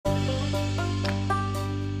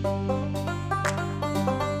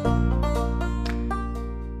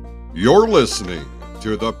You're listening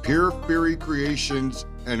to the Pure Fury Creations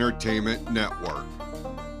Entertainment Network.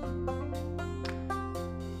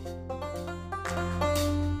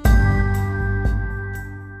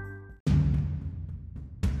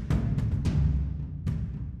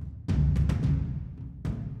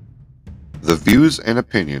 The views and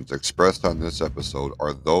opinions expressed on this episode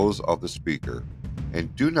are those of the speaker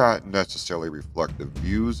and do not necessarily reflect the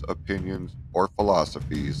views, opinions, or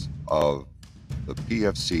philosophies of the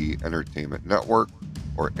PFC Entertainment Network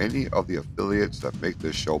or any of the affiliates that make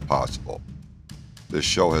this show possible. This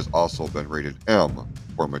show has also been rated M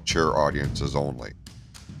for mature audiences only.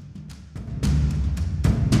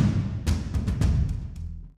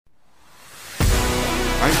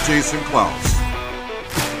 I'm Jason Klaus,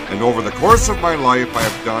 and over the course of my life I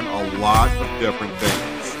have done a lot of different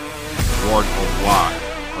things, worn a lot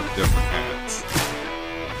of different hats.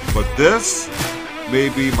 But this may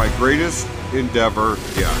be my greatest endeavor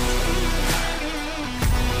yet.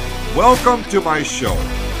 Welcome to my show,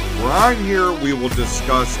 where on here we will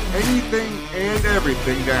discuss anything and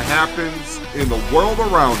everything that happens in the world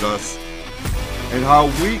around us and how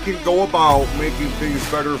we can go about making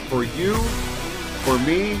things better for you, for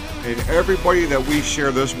me, and everybody that we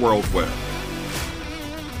share this world with.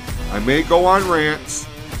 I may go on rants,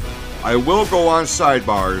 I will go on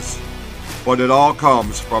sidebars, but it all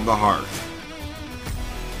comes from the heart.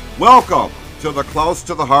 Welcome to the Close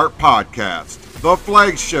to the Heart podcast, the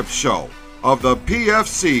flagship show of the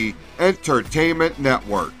PFC Entertainment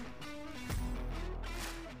Network.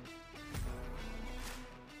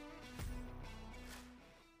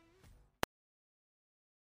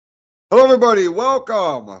 Hello, everybody.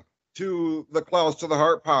 Welcome to the Close to the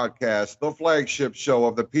Heart podcast, the flagship show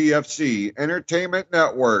of the PFC Entertainment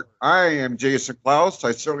Network. I am Jason Klaus.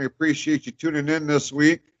 I certainly appreciate you tuning in this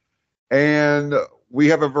week. And we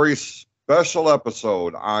have a very special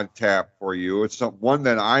episode on tap for you. It's one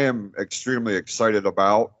that I am extremely excited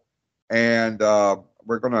about. And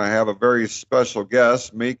we're going to have a very special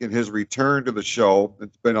guest making his return to the show.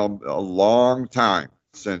 It's been a long time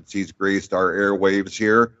since he's graced our airwaves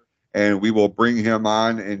here. And we will bring him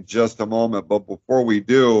on in just a moment. But before we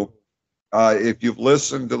do, if you've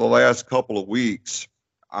listened to the last couple of weeks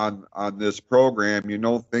on this program, you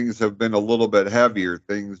know things have been a little bit heavier.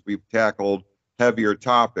 We've tackled heavier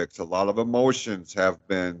topics. A lot of emotions have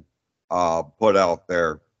been put out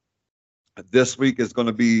there. This week is going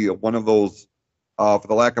to be one of those, for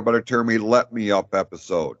the lack of a better term, a let me up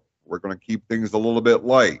episode. We're going to keep things a little bit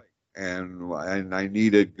light. And I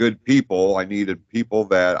needed good people. I needed people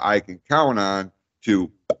that I can count on to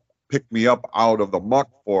pick me up out of the muck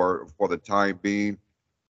for the time being.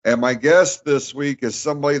 And my guest this week is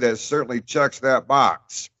somebody that certainly checks that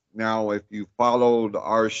box. Now, if you followed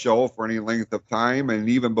our show for any length of time, and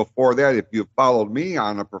even before that, if you followed me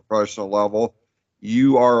on a professional level,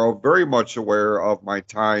 you are very much aware of my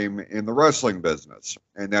time in the wrestling business.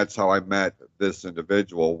 And that's how I met this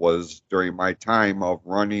individual, was during my time of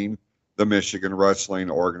running the Michigan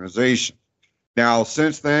Wrestling Organization. Now,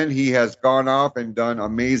 since then, he has gone off and done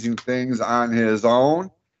amazing things on his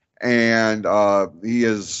own. And he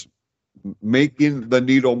is making the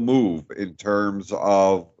needle move in terms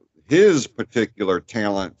of his particular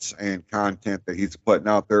talents and content that he's putting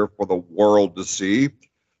out there for the world to see.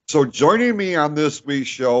 So joining me on this week's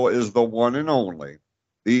show is the one and only,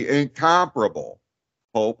 the incomparable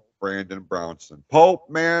Pope Brandon Brownson. Pope,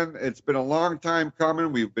 man, it's been a long time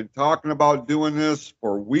coming. We've been talking about doing this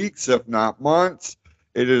for weeks, if not months.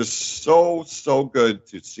 It is so good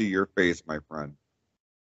to see your face, my friend.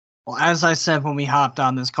 Well, as I said when we hopped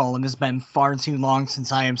on this call, it has been far too long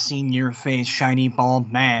since I have seen your face, shiny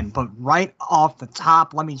bald man. But right off the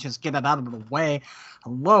top, let me just get it out of the way.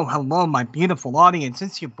 Hello, my beautiful audience.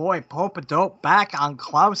 It's your boy, Pope Dope, back on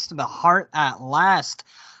Close to the Heart at last.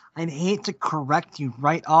 I'd hate to correct you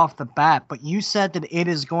right off the bat, but you said that it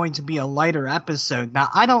is going to be a lighter episode. Now,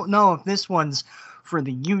 I don't know if this one's for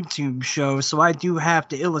the YouTube show, so I do have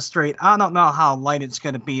to illustrate. I don't know how light it's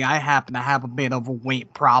going to be. I happen to have a bit of a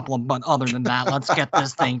weight problem, but other than that, let's get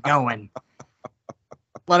this thing going.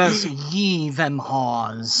 Let us ye them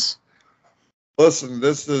haws. Listen,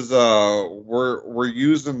 this is we're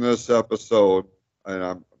using this episode,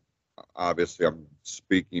 and I'm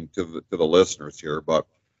speaking to the listeners here, but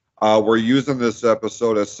we're using this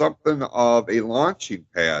episode as something of a launching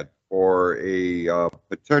pad for a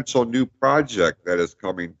potential new project that is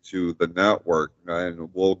coming to the network, and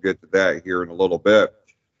we'll get to that here in a little bit.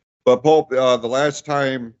 But Pope, the last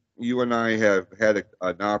time you and I have had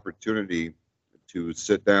an opportunity to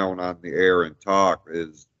sit down on the air and talk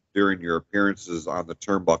is during your appearances on the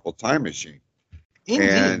Turnbuckle Time Machine. Indeed.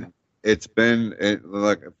 And it's been,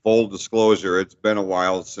 like, full disclosure, it's been a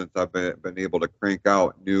while since I've been able to crank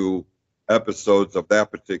out new episodes of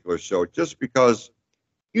that particular show, just because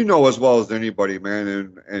you know as well as anybody,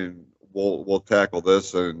 man, and we'll tackle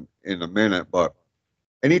this in a minute, but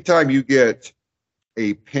anytime you get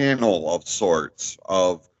a panel of sorts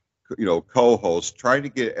of, co-hosts trying to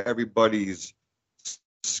get everybody's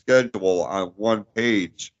schedule on one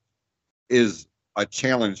page is a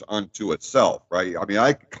challenge unto itself, right? I mean,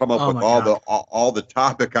 I could come up Oh with my all God. the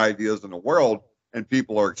topic ideas in the world, and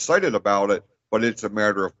people are excited about it, but it's a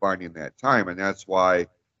matter of finding that time, and that's why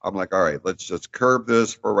I'm like, all right, let's just curb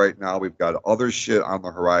this for right now. We've got other shit on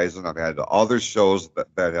the horizon. I've had other shows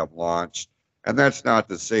that have launched, and that's not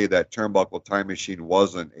to say that Turnbuckle Time Machine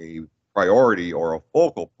wasn't a priority or a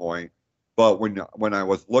focal point, but when I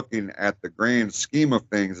was looking at the grand scheme of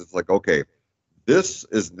things, it's like, okay, this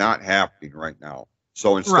is not happening right now.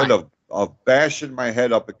 So instead Right. of bashing my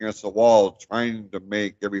head up against the wall trying to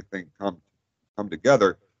make everything come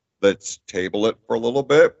together, let's table it for a little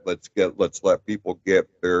bit. Let's let people get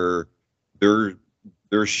their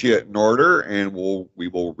their shit in order, and we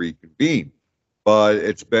will reconvene. But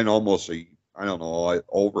it's been almost I don't know,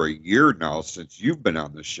 over a year now since you've been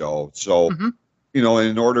on the show. So, Hmm.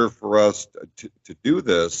 in order for us to do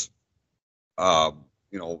this,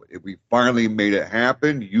 we finally made it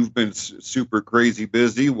happen. You've been super crazy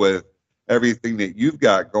busy with everything that you've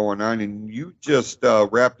got going on, and you just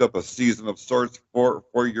wrapped up a season of sorts for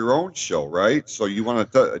your own show, right? So you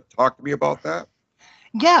want to talk to me about that?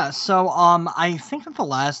 Yeah, so I think that the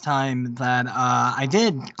last time that I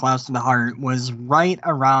did Clouds to the Heart was right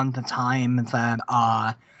around the time that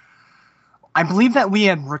I believe that we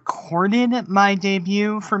had recorded my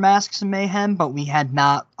debut for Masks and Mayhem, but we had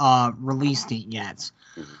not released it yet.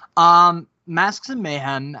 Masks and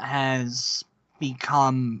Mayhem has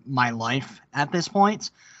become my life at this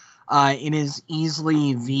point. It is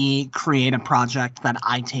easily the creative project that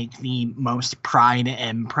I take the most pride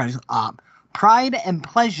and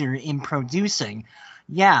pleasure in producing.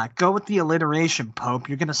 Yeah, go with the alliteration, Pope.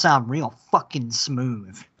 You're gonna sound real fucking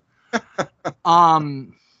smooth.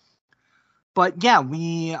 um, but yeah,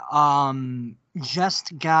 we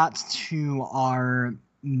just got to our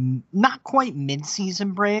not quite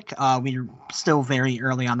mid-season break. We're still very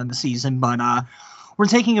early on in the season, but we're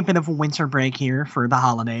taking a bit of a winter break here for the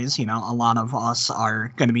holidays. You know, a lot of us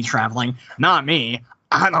are going to be traveling. Not me.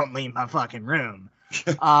 I don't leave my fucking room.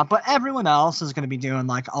 But everyone else is going to be doing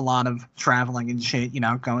like a lot of traveling and shit,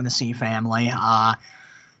 going to see family.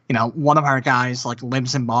 One of our guys like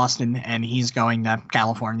lives in Boston and he's going to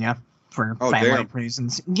California for family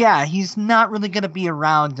reasons. Yeah, he's not really going to be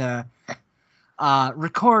around to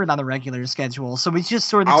record on a regular schedule. So we just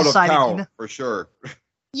sort of out decided, of town for sure.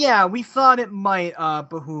 Yeah, we thought it might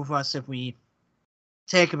behoove us if we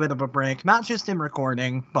take a bit of a break, not just in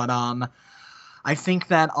recording, but I think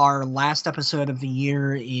that our last episode of the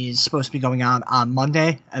year is supposed to be going out on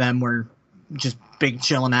Monday, and then we're just big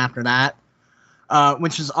chilling after that,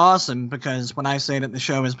 which is awesome because when I say that the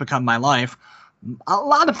show has become my life, a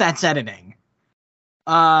lot of that's editing.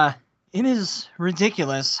 It is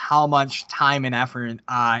ridiculous how much time and effort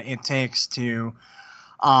it takes to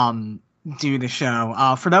do the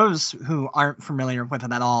show. For those who aren't familiar with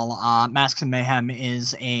it at all, Masks and Mayhem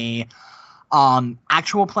is a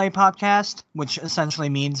actual play podcast, which essentially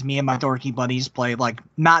means me and my dorky buddies play like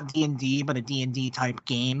not D&D, but a D&D type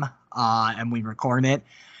game, and we record it.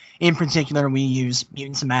 In particular, we use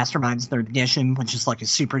Mutants and Masterminds 3rd Edition, which is like a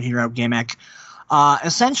superhero gimmick.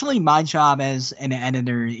 Essentially, my job as an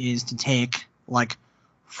editor is to take like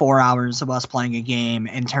 4 hours of us playing a game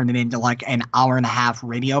and turn it into like an hour and a half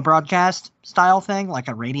radio broadcast style thing, like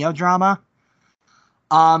a radio drama.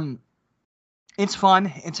 It's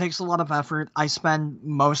fun. It takes a lot of effort. I spend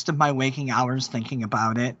most of my waking hours thinking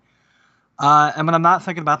about it. And when I'm not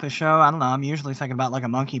thinking about the show, I don't know, I'm usually thinking about like a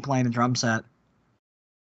monkey playing a drum set.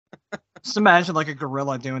 Just imagine like a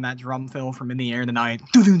gorilla doing that drum fill from In the Air Tonight.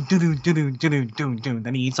 Then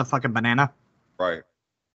he eats a fucking banana. Right.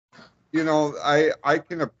 I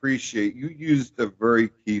can appreciate you used a very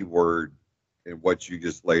key word in what you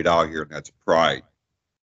just laid out here, and that's pride.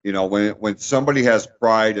 When somebody has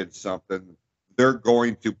pride in something, they're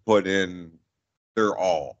going to put in their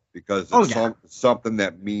all because it's something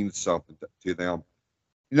that means something to them.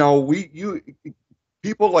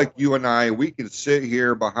 People like you and I, we can sit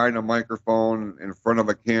here behind a microphone in front of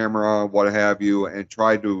a camera, what have you, and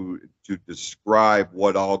try to describe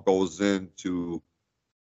what all goes into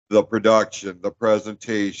the production, the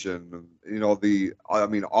presentation,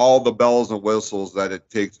 all the bells and whistles that it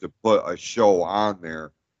takes to put a show on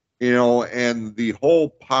there, and the whole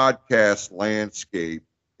podcast landscape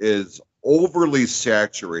is overly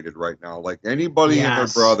saturated right now. Like anybody and their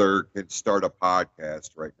Yes. brother can start a podcast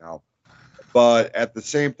right now. But at the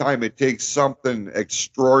same time, it takes something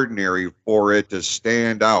extraordinary for it to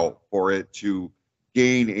stand out, for it to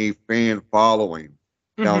gain a fan following.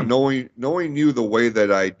 Now, knowing you the way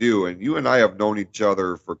that I do, and you and I have known each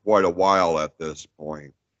other for quite a while at this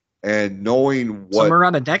point, and knowing what, Somewhere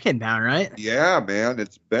around a decade now, right? yeah, man,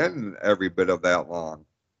 it's been every bit of that long.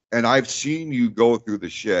 And I've seen you go through the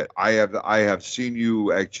shit. I have seen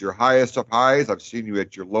you at your highest of highs. I've seen you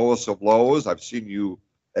at your lowest of lows. I've seen you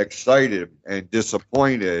excited and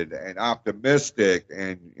disappointed and optimistic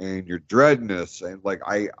and your dreadness. And like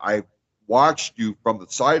I watched you from the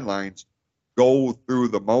sidelines go through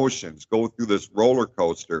the motions, go through this roller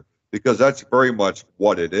coaster, because that's very much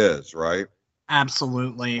what it is, right?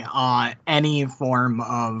 Absolutely. Any form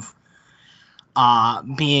of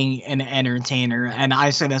being an entertainer, and I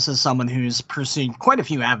say this as someone who's pursued quite a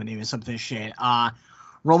few avenues of this shit.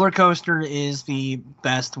 Roller coaster is the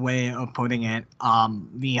best way of putting it.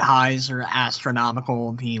 The highs are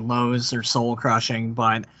astronomical, the lows are soul crushing,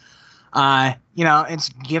 but it's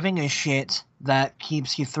giving a shit that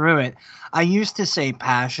keeps you through it. I used to say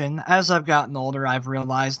passion. As I've gotten older, I've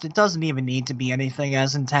realized it doesn't even need to be anything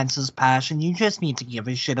as intense as passion. You just need to give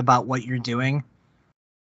a shit about what you're doing.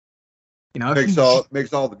 Makes all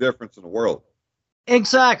the difference in the world.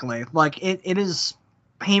 Exactly. Like it is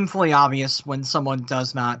painfully obvious when someone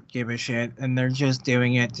does not give a shit and they're just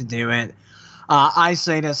doing it to do it. I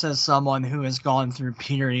say this as someone who has gone through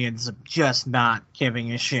periods of just not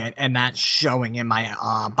giving a shit, and that's showing in my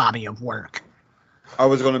body of work. I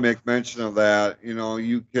was going to make mention of that.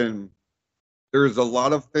 There's a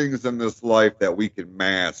lot of things in this life that we can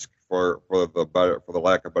mask for the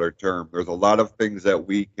lack of a better term. There's a lot of things that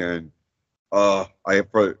we can, I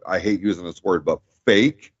hate using this word, but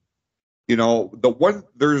fake.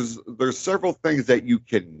 There's several things that you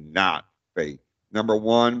cannot fake. Number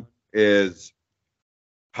one is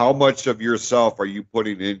how much of yourself are you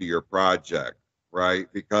putting into your project, right?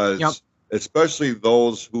 Because especially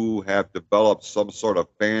those who have developed some sort of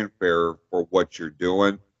fanfare for what you're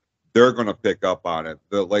doing, they're going to pick up on it.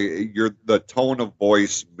 The tone of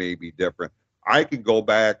voice may be different. I can go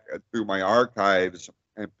back through my archives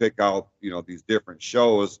and pick out, these different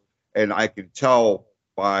shows, and I can tell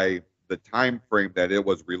by the time frame that it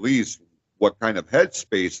was released what kind of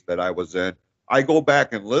headspace that I was in. I go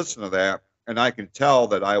back and listen to that, and I can tell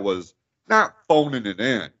that I was not phoning it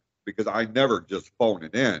in, because I never just phone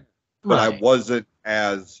it in, but I wasn't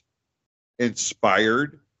as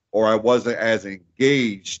inspired, or I wasn't as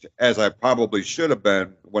engaged as I probably should have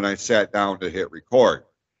been when I sat down to hit record.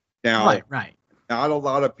 Now, not a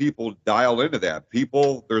lot of people dial into that.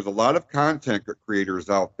 There's a lot of content creators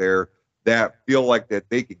out there that feel like that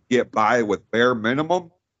they could get by with bare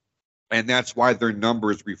minimum, and that's why their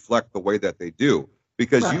numbers reflect the way that they do.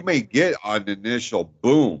 Because you may get an initial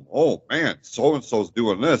boom. Oh man, so-and-so's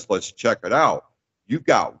doing this. Let's check it out. You've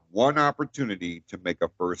got one opportunity to make a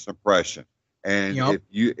first impression. And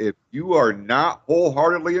if you are not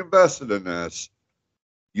wholeheartedly invested in this,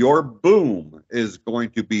 your boom is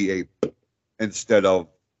going to be instead of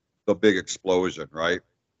the big explosion, right?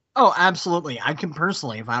 Oh, absolutely. I can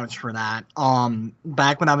personally vouch for that.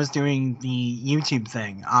 Back when I was doing the YouTube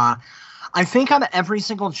thing, I think on every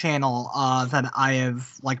single channel that I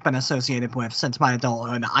have been associated with since my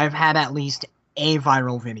adulthood, I've had at least a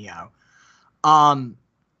viral video.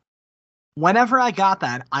 Whenever I got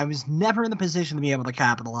that, I was never in the position to be able to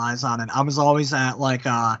capitalize on it. I was always at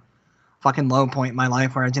a fucking low point in my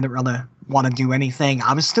life where I didn't really want to do anything.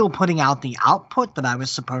 I was still putting out the output that I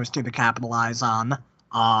was supposed to capitalize on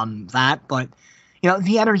that, but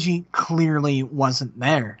the energy clearly wasn't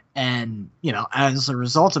there. And, as a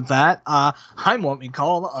result of that, I'm what we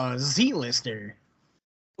call a Z-lister.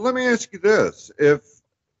 Let me ask you this.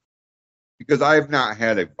 Because I've not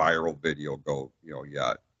had a viral video go,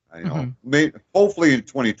 yet. Hopefully in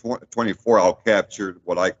 2024, I'll capture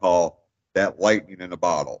what I call that lightning in a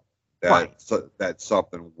bottle. That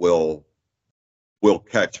something will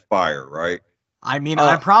catch fire, right? I mean,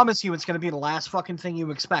 I promise you it's going to be the last fucking thing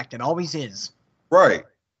you expect. It always is. Right.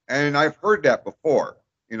 And I've heard that before.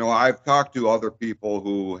 I've talked to other people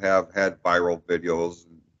who have had viral videos,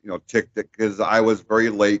 TikTok, because I was very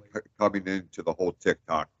late coming into the whole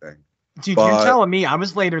TikTok thing. Dude, you're telling me I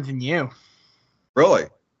was later than you. Really?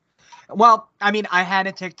 Well, I mean, I had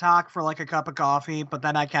a TikTok for a cup of coffee, but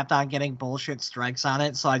then I kept on getting bullshit strikes on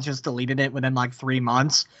it, so I just deleted it within 3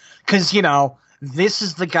 months. Because, this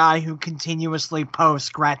is the guy who continuously posts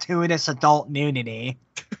gratuitous adult nudity.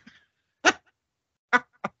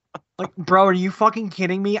 Like, bro, are you fucking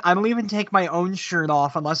kidding me? I don't even take my own shirt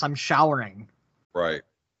off unless I'm showering. Right.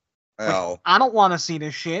 Like, I don't want to see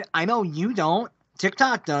this shit. I know you don't.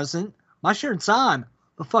 TikTok doesn't. My shirt's on.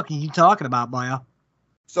 The fuck are you talking about, Maya?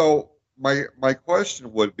 So my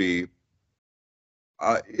question would be,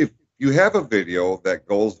 if you have a video that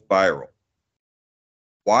goes viral,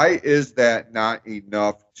 why is that not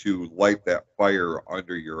enough to light that fire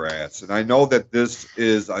under your ass? And I know that this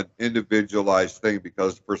is an individualized thing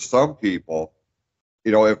because for some people,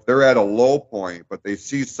 if they're at a low point, but they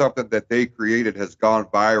see something that they created has gone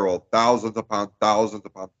viral, thousands upon thousands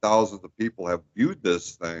upon thousands of people have viewed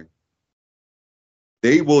this thing,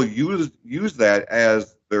 they will use that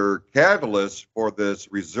as their catalyst for this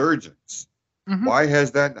resurgence. Mm-hmm.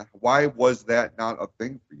 Why was that not a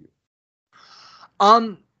thing for you?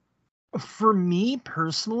 For me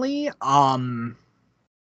personally, a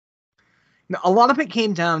lot of it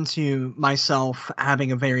came down to myself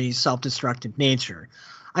having a very self-destructive nature.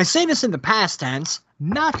 I say this in the past tense,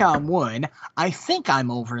 knock on wood. I think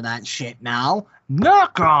I'm over that shit now.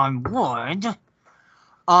 Knock on wood.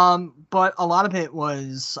 But a lot of it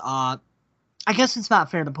was, I guess it's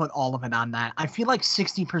not fair to put all of it on that. I feel like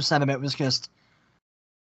 60% of it was just,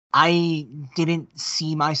 I didn't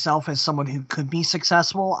see myself as someone who could be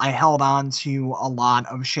successful. I held on to a lot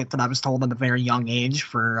of shit that I was told at a very young age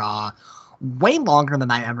for way longer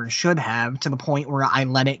than I ever should have, to the point where I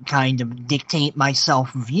let it kind of dictate my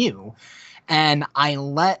self-view. And I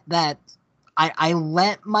let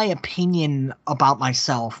my opinion about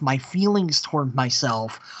myself, my feelings toward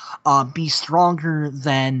myself, be stronger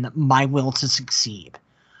than my will to succeed.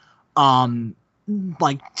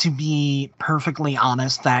 Like, to be perfectly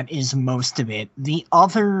honest, that is most of it. The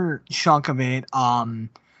other chunk of it,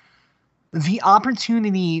 the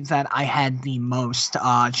opportunity that I had the most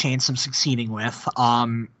chance of succeeding with,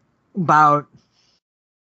 about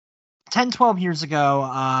 10, 12 years ago,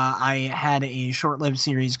 I had a short-lived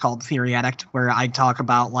series called Theory Addict, where I talk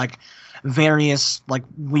about, like, various, like,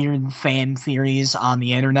 weird fan theories on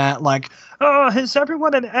the internet, like, oh, is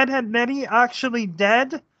everyone in Ed, Edd n Eddy actually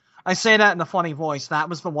dead? I say that in a funny voice. That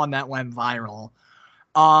was the one that went viral.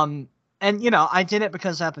 And, I did it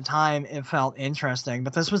because at the time it felt interesting,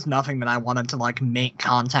 but this was nothing that I wanted to, like, make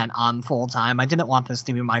content on full time. I didn't want this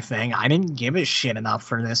to be my thing. I didn't give a shit enough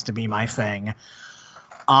for this to be my thing.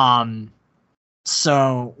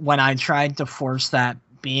 So when I tried to force that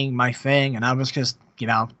being my thing, and I was just,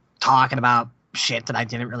 talking about shit that I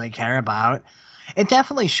didn't really care about, it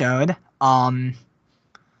definitely showed.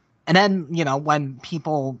 And then, when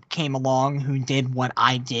people came along who did what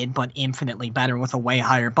I did, but infinitely better with a way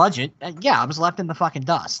higher budget, I was left in the fucking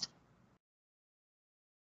dust.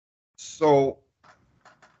 So,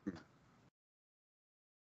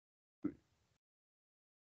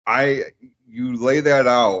 you lay that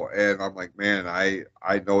out, and I'm like, man,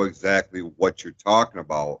 I know exactly what you're talking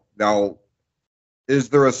about. Now, is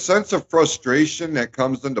there a sense of frustration that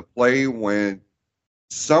comes into play when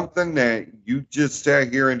something that you just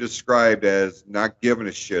sat here and described as not giving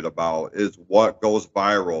a shit about is what goes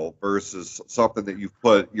viral versus something that you've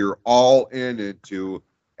put your all into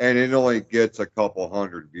and it only gets a couple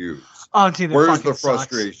hundred views? Oh, dude, where's the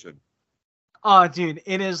frustration? Sucks. Oh, dude,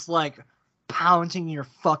 it is like pounding your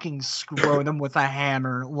fucking scrotum with a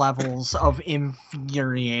hammer levels of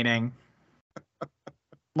infuriating.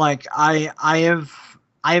 Like, I've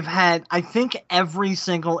had, I think, every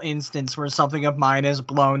single instance where something of mine has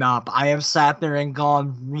blown up, I have sat there and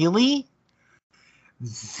gone, really?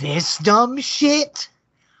 This dumb shit?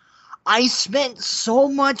 I spent so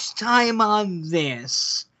much time on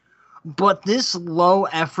this, but this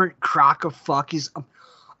low-effort crock of fuck is...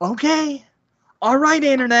 Okay, alright,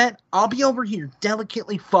 internet, I'll be over here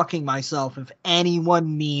delicately fucking myself if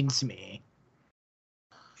anyone needs me.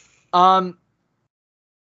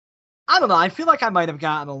 I don't know, I feel like I might have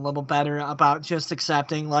gotten a little better about just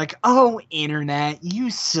accepting, like, oh, internet, you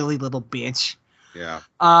silly little bitch. Yeah.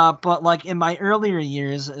 But, like, in my earlier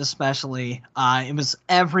years, especially, it was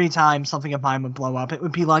every time something of mine would blow up, it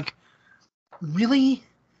would be like, really?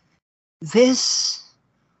 This?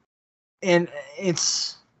 And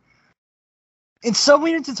it's so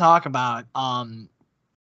weird to talk about,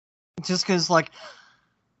 just because, like,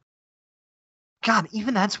 God,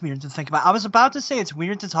 even that's weird to think about. I was about to say it's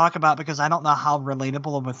weird to talk about because I don't know how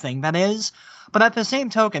relatable of a thing that is. But at the same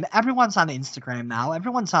token, everyone's on Instagram now.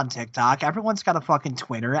 Everyone's on TikTok. Everyone's got a fucking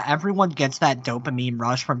Twitter. Everyone gets that dopamine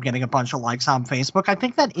rush from getting a bunch of likes on Facebook. I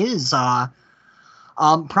think that is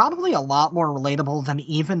probably a lot more relatable than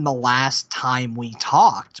even the last time we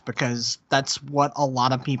talked, because that's what a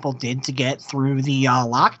lot of people did to get through the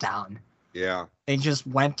lockdown. Yeah. They just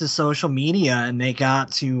went to social media and they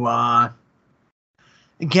got to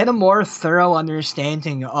get a more thorough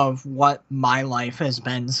understanding of what my life has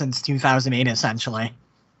been since 2008, essentially.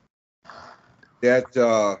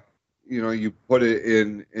 That you put it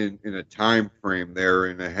in a time frame there,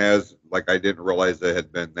 and it has, like, I didn't realize it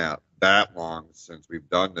had been that long since we've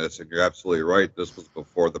done this, and you're absolutely right. This was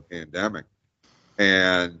before the pandemic,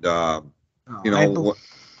 and I'm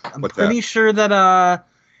what's pretty that? sure that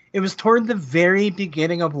it was toward the very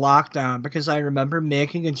beginning of lockdown, because I remember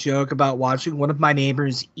making a joke about watching one of my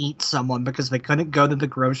neighbors eat someone because they couldn't go to the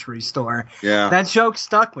grocery store. Yeah, That joke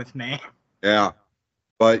stuck with me. yeah.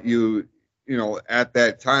 But at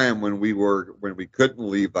that time when we couldn't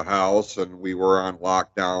leave the house and we were on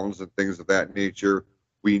lockdowns and things of that nature,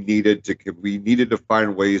 we needed to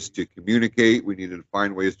find ways to communicate. We needed to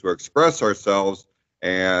find ways to express ourselves,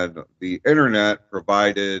 and the internet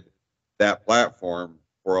provided that platform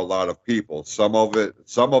for a lot of people. Some of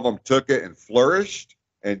them took it and flourished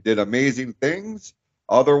and did amazing things.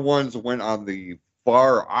 Other ones went on the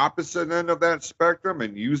far opposite end of that spectrum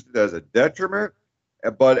and used it as a detriment.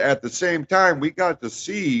 But at the same time, we got to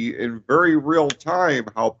see in very real time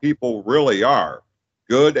how people really are,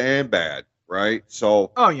 good and bad, right?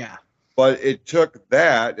 So, Oh, yeah. but it took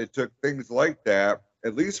things like that,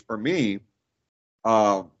 at least for me,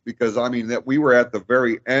 because I mean that we were at the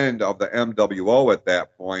very end of the MWO at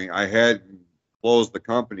that point. I had closed the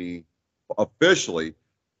company officially.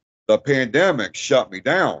 The pandemic shut me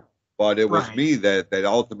down, but it was Right. me that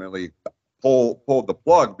ultimately pulled the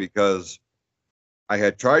plug, because I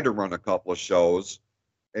had tried to run a couple of shows,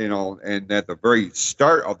 and at the very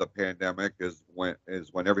start of the pandemic is when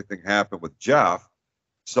everything happened with Jeff.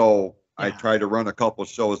 So I Yeah. tried to run a couple of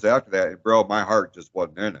shows after that, and bro, my heart just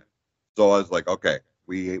wasn't in it. So I was like, okay,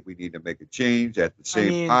 we need to make a change. At the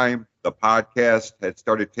same time, the podcast had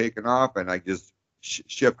started taking off, and I just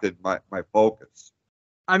shifted my focus.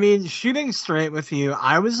 I mean, shooting straight with you,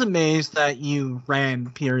 I was amazed that you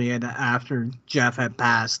ran, period, after Jeff had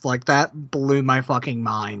passed. Like, that blew my fucking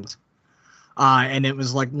mind. And it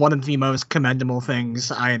was like one of the most commendable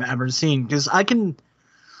things I had ever seen. Because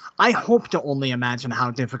I hope to only imagine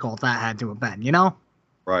how difficult that had to have been, you know?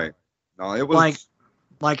 Right. No, it was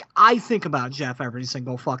Like, I think about Jeff every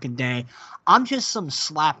single fucking day. I'm just some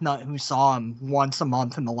slapnut who saw him once a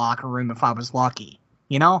month in the locker room if I was lucky,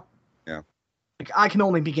 you know? yeah. Like, I can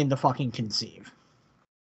only begin to fucking conceive.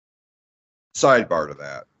 Sidebar to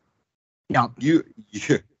that. Yeah.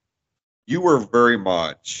 You were very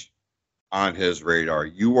much on his radar.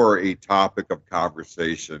 You were a topic of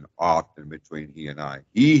conversation often between he and I.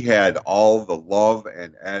 He had all the love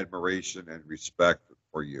and admiration and respect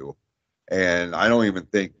for you. And I don't even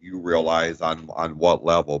think you realize on what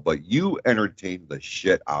level, but you entertained the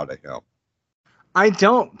shit out of him. I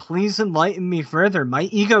don't. Please enlighten me further. My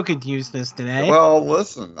ego could use this today. Well,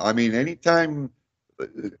 listen, I mean, anytime,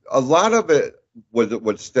 a lot of it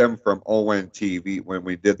would stem from ONTV when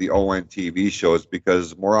we did the ONTV shows,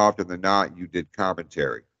 because more often than not, you did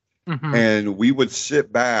commentary. Mm-hmm. And we would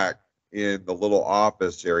sit back in the little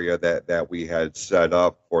office area that we had set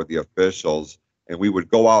up for the officials, and we would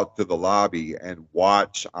go out to the lobby and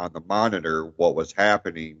watch on the monitor what was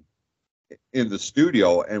happening in the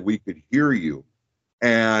studio, and we could hear you.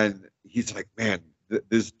 And he's like, man,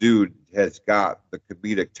 this dude has got the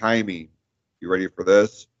comedic timing. You ready for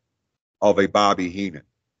this? Of a Bobby Heenan.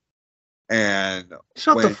 And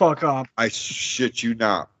shut the fuck up. I shit you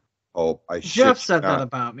not, Hope. Jeff said that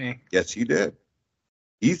about me. Yes, he did.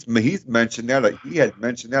 He's mentioned that. He had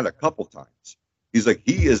mentioned that a couple times. He's like,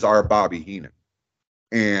 he is our Bobby Heenan.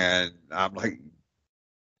 And I'm like,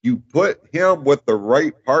 you put him with the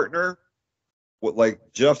right partner, with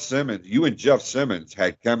like Jeff Simmons. You and Jeff Simmons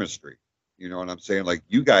had chemistry. You know what I'm saying? Like,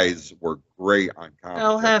 you guys were great on commentary.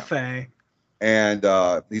 El Jefe.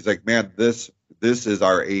 And he's like, man, this is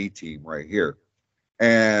our A team right here.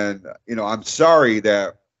 And I'm sorry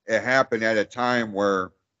that it happened at a time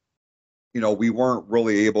where we weren't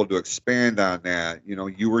really able to expand on that.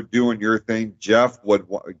 You were doing your thing. Jeff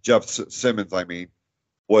Simmons, I mean,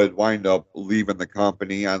 would wind up leaving the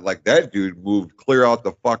company. And like, that dude moved clear out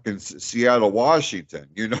to fucking Seattle, Washington.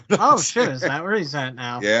 Oh shit, is that where he's at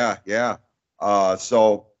now? Yeah.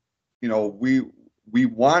 So we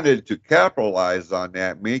wanted to capitalize on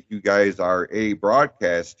that, make you guys our A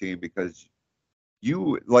broadcast team, because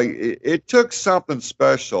it took something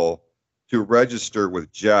special to register with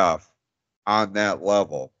Jeff on that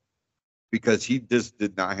level, because he just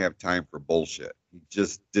did not have time for bullshit. He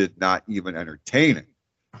just did not even entertain it.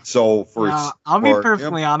 So I'll be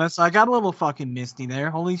perfectly honest, I got a little fucking misty there.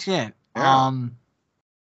 Holy shit. Yeah.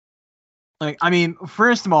 Like, I mean,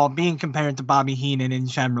 first of all, being compared to Bobby Heenan in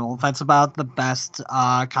general, that's about the best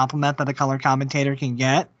compliment that a color commentator can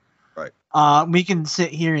get. Right. We can sit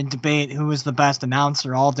here and debate who is the best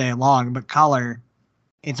announcer all day long, but color,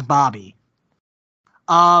 it's Bobby.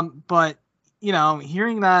 But, you know,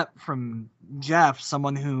 hearing that from Jeff,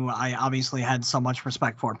 someone who I obviously had so much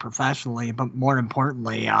respect for professionally, but more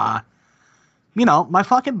importantly, you know, my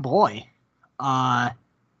fucking boy.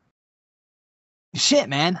 Shit,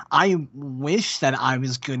 man. I wish that I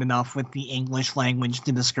was good enough with the English language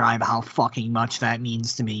to describe how fucking much that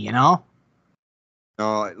means to me, you know?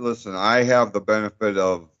 No, listen, I have the benefit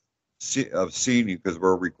of seeing you because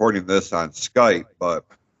we're recording this on Skype, but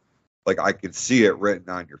like I can see it written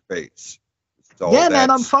on your face. So yeah, man,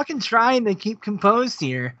 I'm fucking trying to keep composed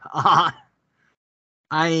here.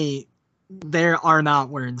 There are not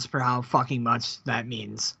words for how fucking much that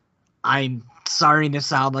means. I'm sorry to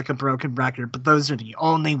sound like a broken record, but those are the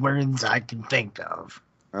only words I can think of.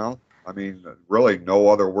 Well, I mean, really, no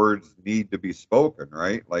other words need to be spoken,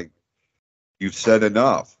 right? Like, you've said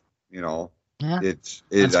enough, you know. Yeah,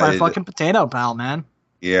 that's my fucking potato pal, man.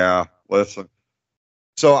 Yeah, listen.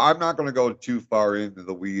 So I'm not going to go too far into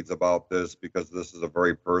the weeds about this because this is a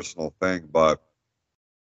very personal thing, but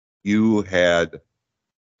you had...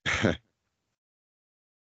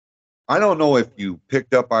 I don't know if you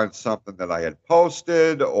picked up on something that I had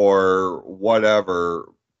posted or whatever,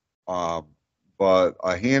 but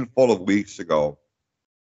a handful of weeks ago,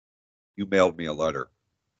 you mailed me a letter,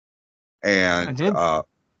 and I did.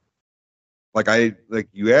 Like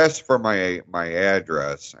you asked for my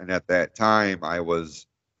address, and at that time I was,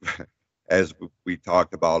 as we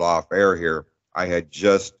talked about off air here, I had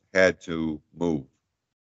just had to move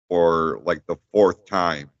for like the fourth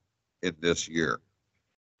time in this year.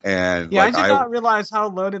 And yeah, like I did not realize how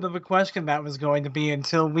loaded of a question that was going to be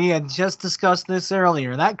until we had just discussed this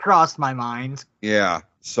earlier. That crossed my mind. Yeah.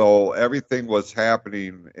 So everything was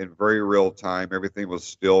happening in very real time. Everything was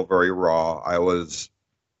still very raw. I was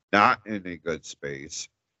not in a good space.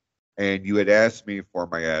 And you had asked me for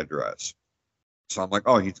my address. So I'm like,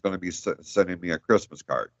 oh, he's going to be sending me a Christmas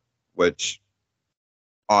card, which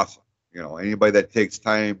awesome. You know, anybody that takes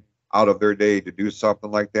time out of their day to do something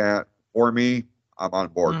like that for me, I'm on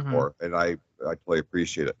board for it, and I totally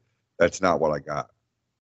appreciate it. That's not what I got.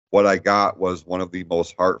 What I got was one of the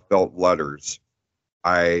most heartfelt letters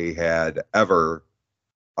I had ever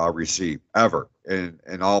received, ever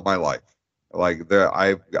in all my life. Like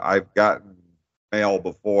I've gotten mail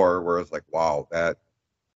before where it's like, wow,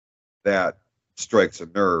 that strikes a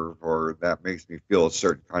nerve, or that makes me feel a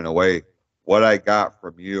certain kind of way. What I got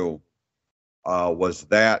from you was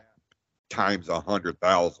that times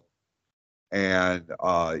 100,000. And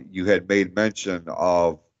you had made mention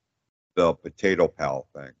of the potato pal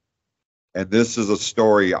thing. And this is a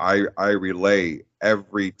story I relay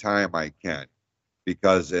every time I can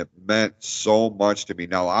because it meant so much to me.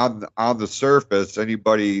 Now, on the surface,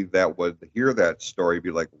 anybody that would hear that story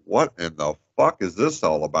be like, what in the fuck is this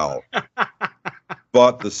all about?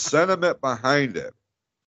 But the sentiment behind it,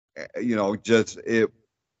 you know,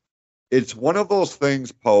 it's one of those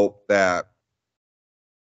things, Pope, that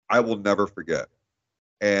I will never forget.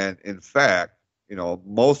 And in fact, you know,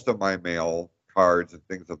 most of my mail cards and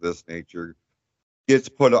things of this nature gets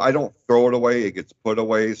put. I don't throw it away; it gets put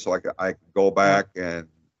away, so I can go back and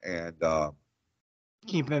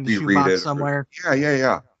keep it in the shoebox somewhere.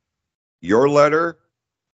 Yeah. Your letter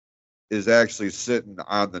is actually sitting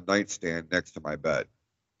on the nightstand next to my bed,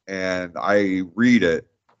 and I read it.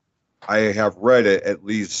 I have read it at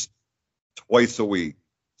least twice a week.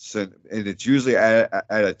 And it's usually at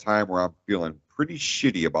a time where I'm feeling pretty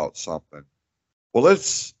shitty about something. Well,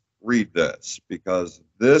 let's read this because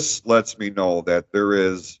this lets me know that there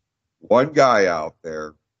is one guy out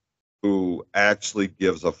there who actually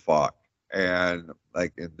gives a fuck. And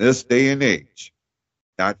like in this day and age,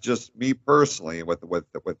 not just me personally, with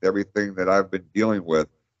everything that I've been dealing with,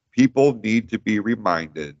 people need to be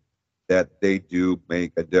reminded that they do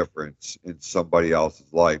make a difference in somebody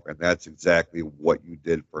else's life. And that's exactly what you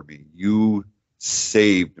did for me. You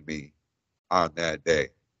saved me on that day.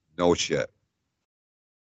 No shit.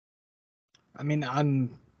 I mean,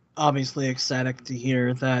 I'm obviously ecstatic to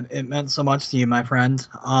hear that it meant so much to you, my friend.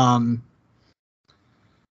 I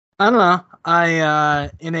don't know.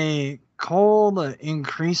 In a cold,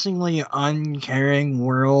 increasingly uncaring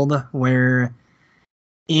world where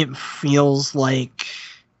it feels like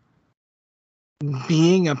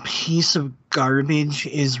being a piece of garbage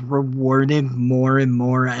is rewarded more and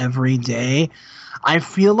more every day, I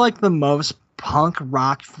feel like the most punk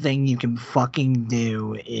rock thing you can fucking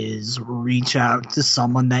do is reach out to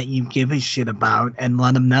someone that you give a shit about and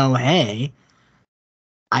let them know, hey,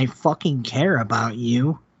 I fucking care about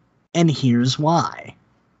you, and here's why.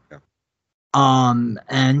 Yeah.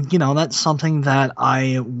 And, you know, that's something that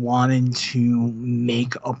I wanted to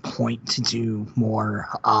make a point to do more,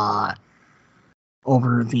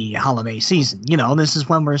 over the holiday season. You know, this is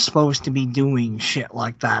when we're supposed to be doing shit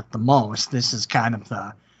like that the most. This is kind of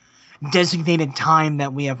the designated time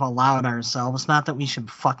that we have allowed ourselves. Not that we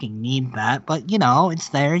should fucking need that, but, you know, it's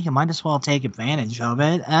there. You might as well take advantage of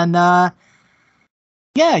it. And,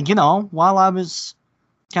 yeah, you know, while I was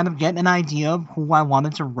kind of getting an idea of who I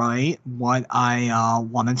wanted to write, what I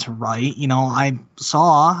wanted to write, you know, I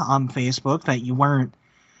saw on Facebook that you weren't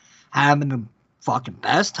having the fucking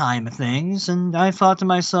best time of things, and I thought to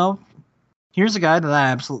myself, here's a guy that I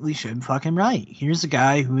absolutely should fucking write. Here's a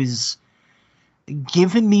guy who is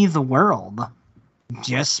giving me the world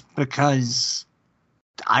just because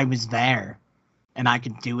I was there and I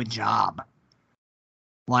could do a job.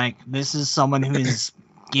 Like, this is someone who is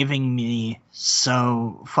giving me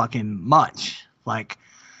so fucking much. Like,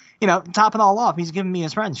 you know, top it all off, he's giving me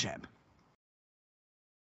his friendship.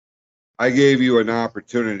 I gave you an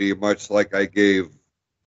opportunity, much like I gave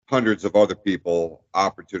hundreds of other people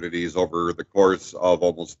opportunities over the course of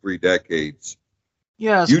almost 3 decades.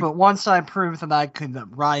 Yes, but once I proved that I could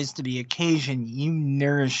rise to the occasion, you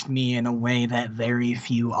nourished me in a way that very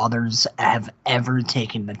few others have ever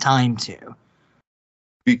taken the time to.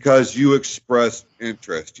 Because you expressed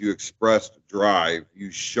interest, you expressed drive,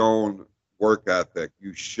 you shown work ethic,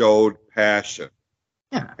 you showed passion.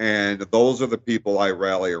 Yeah. And those are the people I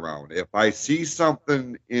rally around. If I see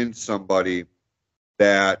something in somebody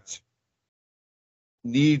that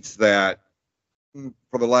needs that,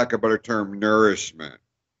 for the lack of a better term, nourishment,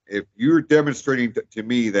 if you're demonstrating to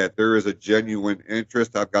me that there is a genuine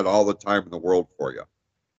interest, I've got all the time in the world for you.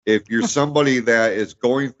 If you're somebody that is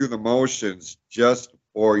going through the motions just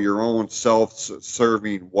for your own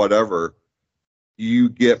self-serving whatever, you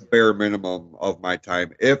get bare minimum of my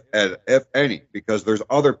time, if any, because there's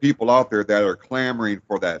other people out there that are clamoring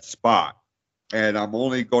for that spot, and I'm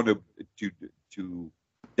only going to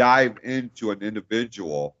dive into an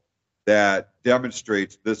individual that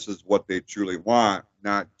demonstrates this is what they truly want,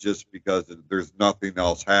 not just because there's nothing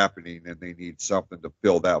else happening and they need something to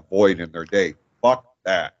fill that void in their day. Fuck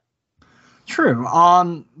that. True.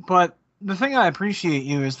 But the thing I appreciate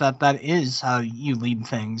you is that is how you lead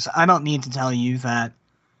things. I don't need to tell you that,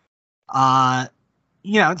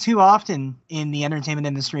 you know, too often in the entertainment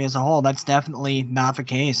industry as a whole, that's definitely not the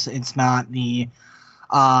case. It's not the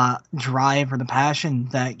drive or the passion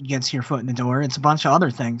that gets your foot in the door. It's a bunch of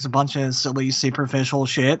other things, a bunch of silly, superficial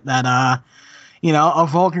shit that, you know, a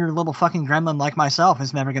vulgar little fucking gremlin like myself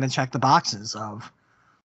is never going to check the boxes of.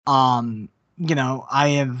 You know, I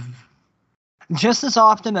have, just as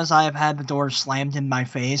often as I have had the door slammed in my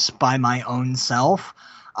face by my own self,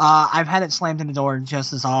 I've had it slammed in the door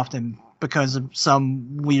just as often because of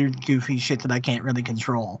some weird, goofy shit that I can't really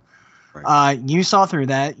control. Right. You saw through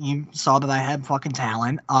that. You saw that I had fucking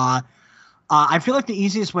talent. I feel like the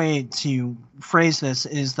easiest way to phrase this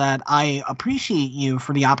is that I appreciate you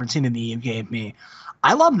for the opportunity you gave me.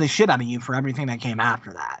 I love the shit out of you for everything that came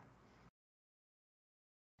after that.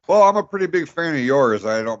 Well, I'm a pretty big fan of yours.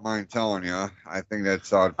 I don't mind telling you. I think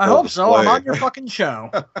that's on full I hope display. so. I'm on your fucking show.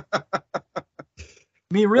 It'd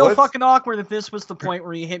be real fucking awkward if this was the point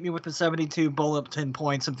where you hit me with the 72 bulletin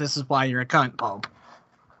points if this is why you're a cunt, Pope.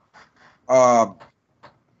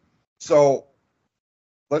 So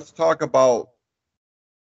let's talk about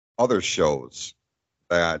other shows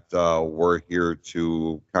that we're here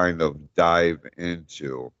to kind of dive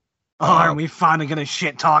into. Are we finally gonna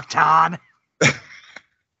shit talk Todd?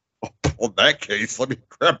 Well, in that case, let me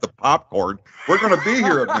grab the popcorn. We're gonna be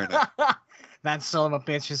here a minute. That son of a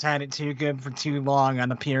bitch has had it too good for too long on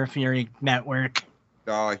the Pure Fury network.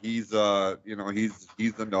 No, he's you know, he's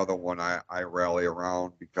another one I rally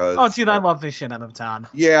around because. Oh, dude, I love this shit out of Todd.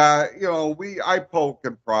 Yeah, you know, I poke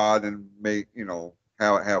and prod and make, you know,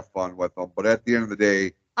 have fun with them, but at the end of the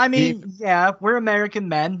day, I mean, yeah, we're American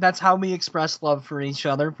men. That's how we express love for each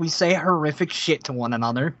other. We say horrific shit to one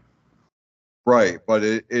another. Right, but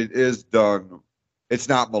it is done. It's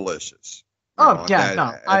not malicious. Oh,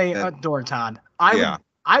 yeah, I adore Todd. I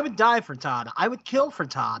would die for Todd. I would kill for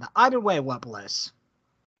Todd. Either way, what bliss.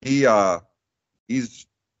 He's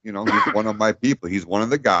you know, he's one of my people. He's one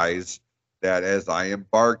of the guys that, as I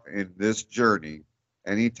embarked in this journey,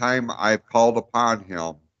 anytime I've called upon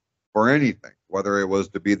him for anything, whether it was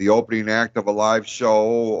to be the opening act of a live show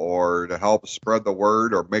or to help spread the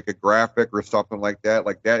word or make a graphic or something like that.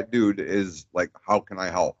 Like that dude is like, how can I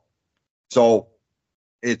help? So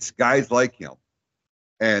it's guys like him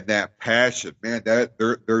and that passion, man,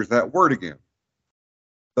 there's that word again.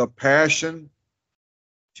 The passion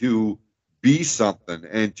to be something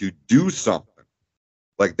and to do something.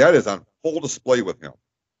 Like that is on full display with him.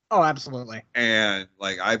 Oh, absolutely. And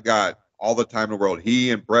like I've got all the time in the world.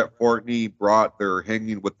 He and Brett Fortney brought their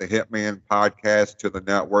Hanging with the Hitman podcast to the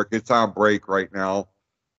network. It's on break right now,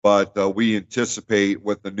 but we anticipate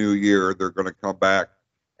with the new year they're going to come back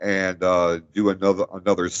and do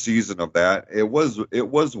another season of that. It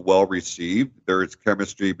was well received. There's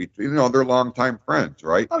chemistry between, they're longtime friends,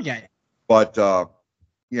 right? Oh yeah. But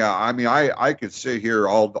yeah, I mean, I could sit here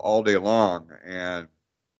all day long and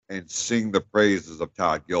sing the praises of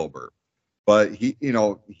Todd Gilbert. But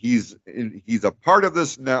he's a part of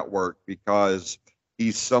this network because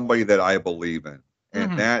he's somebody that I believe in.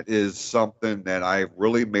 And that is something that I've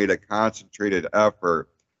really made a concentrated effort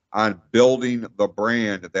on building the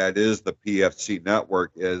brand that is the PFC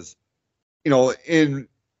network is, in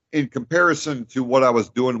comparison to what I was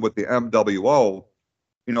doing with the MWO,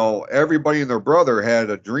 everybody and their brother had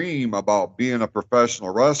a dream about being a professional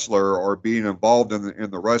wrestler or being involved in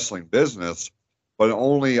the wrestling business, but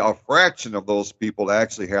only a fraction of those people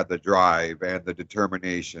actually had the drive and the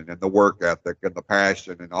determination and the work ethic and the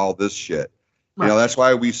passion and all this shit. Right. That's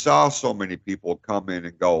why we saw so many people come in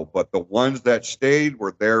and go, but the ones that stayed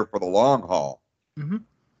were there for the long haul. Mm-hmm.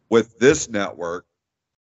 With this network,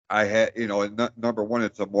 I had, number one,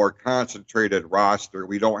 it's a more concentrated roster.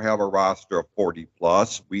 We don't have a roster of 40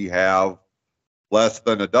 plus. We have less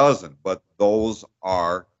than a dozen, but those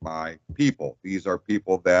are my people. These are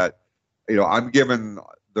people that, I'm giving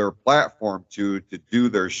their platform to do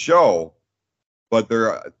their show, but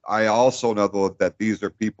I also know that these are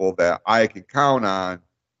people that I can count on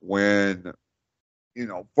when,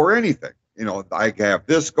 for anything. I have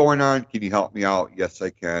this going on. Can you help me out? Yes, I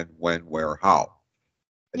can. When, where, how?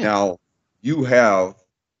 Yeah. Now, you have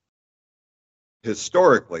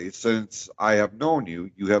historically, since I have known you,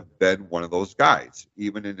 you have been one of those guys,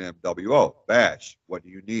 even in MWO. Bash, what do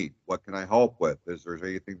you need? What can I help with? Is there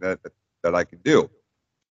anything that I can do?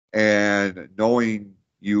 And knowing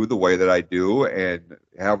you the way that I do and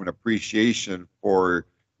have an appreciation for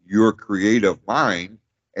your creative mind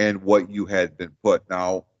and what you had been put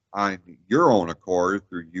now on your own accord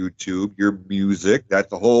through YouTube, your music,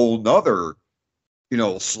 that's a whole nother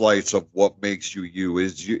slice of what makes you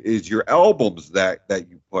is your albums that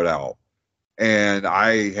you put out. And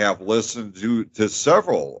I have listened to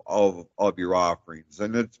several of your offerings,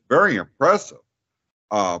 and it's very impressive.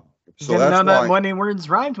 So you didn't know that many words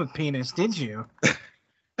rhymed with penis, did you?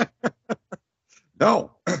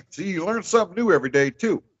 No. See, you learn something new every day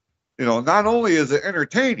too. Not only is it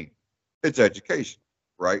entertaining, it's education,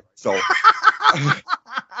 right? So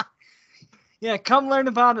yeah, come learn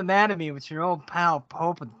about anatomy with your old pal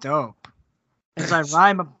Pope of Dope. As I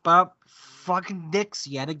rhyme about fucking dicks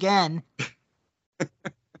yet again.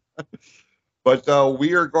 But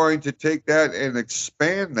we are going to take that and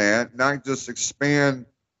expand that, not just expand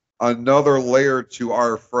another layer to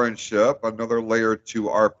our friendship, another layer to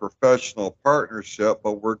our professional partnership,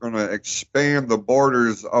 but we're going to expand the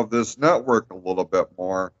borders of this network a little bit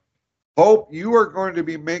more. Hope, you are going to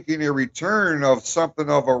be making a return of something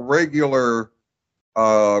of a regular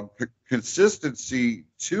consistency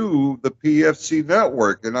to the PFC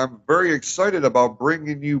network, and I'm very excited about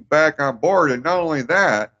bringing you back on board. And not only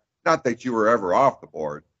that, not that you were ever off the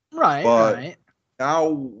board, right? Now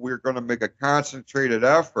we're going to make a concentrated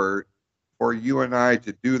effort for you and I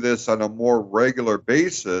to do this on a more regular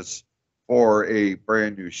basis for a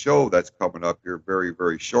brand new show that's coming up here very,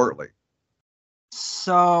 very shortly.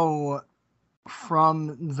 So,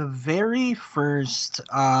 from the very first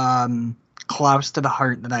Close to the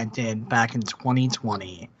Heart that I did back in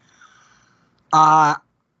 2020, I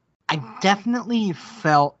definitely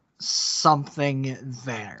felt something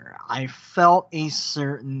there. I felt a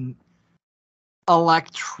certain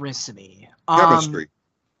electricity. Chemistry.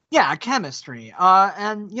 Yeah, chemistry.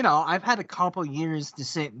 And, I've had a couple years to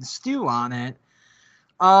sit and stew on it.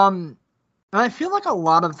 And I feel like a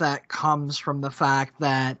lot of that comes from the fact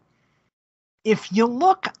that if you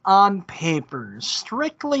look on paper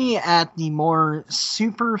strictly at the more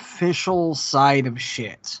superficial side of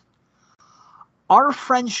shit, our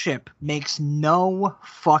friendship makes no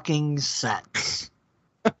fucking sense.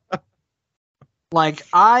 Like,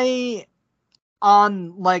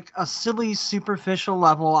 on like a silly superficial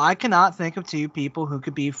level, I cannot think of two people who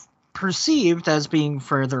could be perceived as being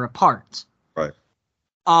further apart. Right.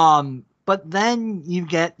 But But then you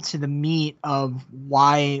get to the meat of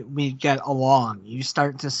why we get along. You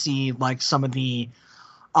start to see like some of the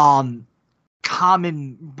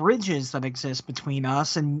common bridges that exist between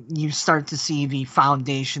us, and you start to see the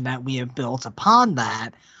foundation that we have built upon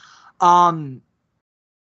that. And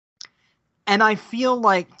I feel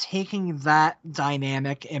like taking that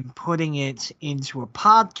dynamic and putting it into a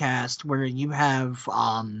podcast where you have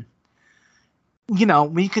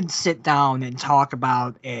we could sit down and talk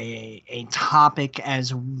about a topic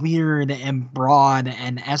as weird and broad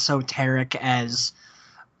and esoteric as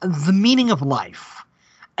the meaning of life.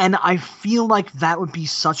 And I feel like that would be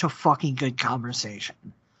such a fucking good conversation.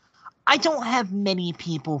 I don't have many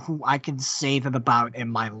people who I can say that about in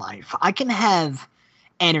my life. I can have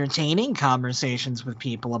entertaining conversations with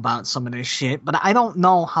people about some of this shit, but I don't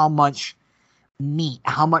know how much meat,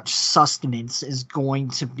 how much sustenance is going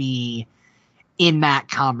to be in that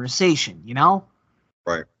conversation, you know?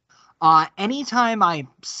 Right. Anytime I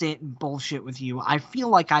sit and bullshit with you, I feel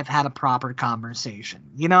like I've had a proper conversation,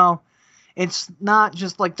 you know? It's not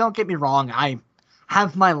just like, don't get me wrong, I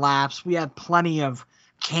have my laughs. We have plenty of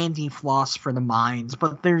candy floss for the minds,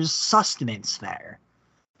 but there's sustenance there.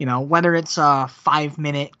 You know, whether it's a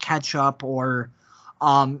 5-minute catch up or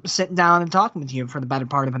sitting down and talking with you for the better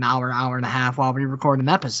part of an hour, hour and a half while we record an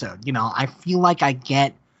episode. You know, I feel like I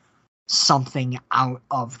get something out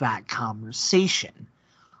of that conversation.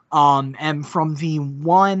 And from the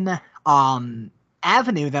one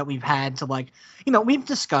avenue that we've had to, like, you know, we've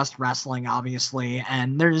discussed wrestling, obviously,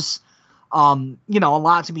 and there's, you know, a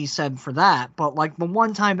lot to be said for that. But, like, the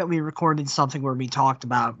one time that we recorded something where we talked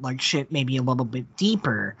about, like, shit maybe a little bit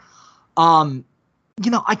deeper, you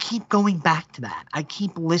know, I keep going back to that. I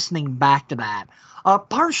keep listening back to that.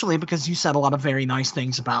 Partially because you said a lot of very nice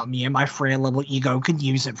things about me, and my frail little ego could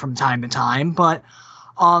use it from time to time, but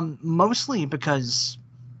mostly because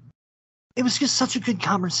it was just such a good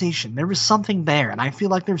conversation. There was something there, and I feel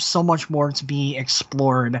like there's so much more to be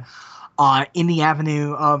explored in the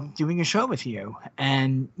avenue of doing a show with you.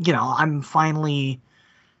 And, you know, I'm finally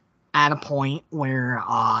at a point where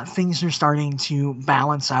things are starting to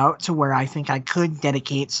balance out to where I think I could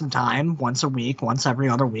dedicate some time once a week, once every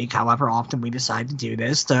other week, however often we decide to do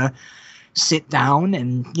this, to sit down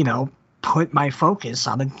and, you know, put my focus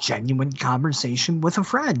on a genuine conversation with a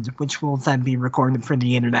friend, which will then be recorded for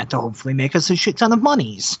the internet to hopefully make us a shit ton of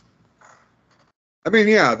monies. I mean,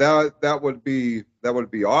 yeah, that would be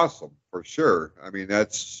awesome for sure. I mean,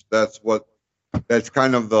 that's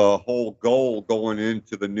kind of the whole goal going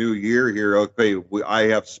into the new year here. Okay, I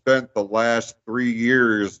have spent the last 3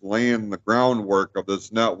 years laying the groundwork of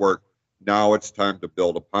this network. Now it's time to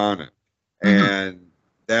build upon it. Mm-hmm. And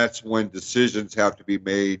that's when decisions have to be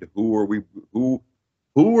made. Who are we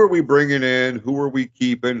bringing in? Who are we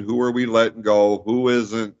keeping? Who are we letting go? Who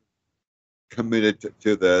isn't committed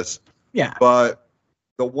to this? Yeah. But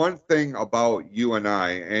the one thing about you and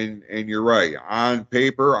I, and you're right, on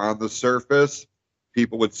paper, on the surface,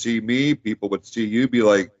 people would see me, people would see you, be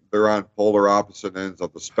like, they're on polar opposite ends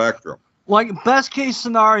of the spectrum. Like, best case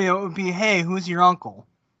scenario would be, hey, who's your uncle?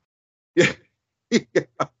 Yeah. Yeah.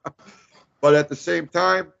 But at the same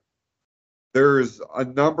time, there's a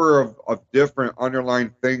number of different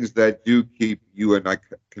underlying things that do keep you and I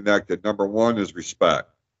connected. Number one is respect.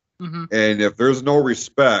 Mm-hmm. And if there's no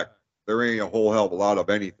respect, there ain't a whole hell of a lot of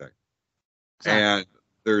anything. Exactly. And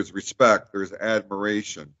there's respect, there's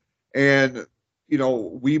admiration. And, you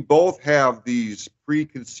know, we both have these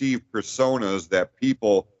preconceived personas that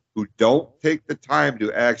people who don't take the time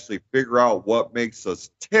to actually figure out what makes us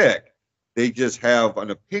tick, they just have an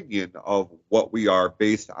opinion of what we are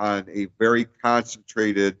based on a very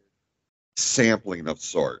concentrated sampling of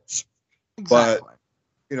sorts. Exactly. But,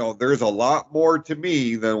 you know, there's a lot more to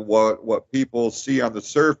me than what people see on the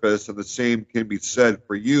surface, and the same can be said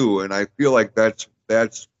for you. And I feel like that's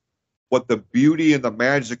what the beauty and the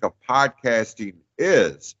magic of podcasting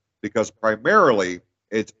is, because primarily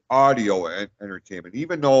it's audio and entertainment.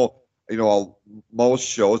 Even though, you know, most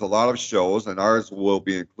shows, a lot of shows, and ours will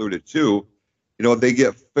be included too, you know, they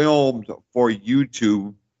get filmed for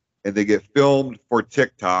YouTube, and they get filmed for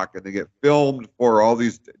TikTok, and they get filmed for all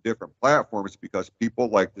these different platforms because people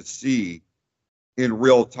like to see in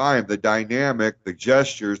real time the dynamic, the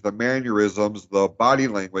gestures, the mannerisms, the body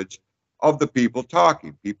language of the people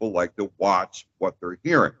talking. People like to watch what they're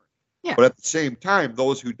hearing. Yeah. But at the same time,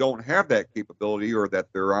 those who don't have that capability, or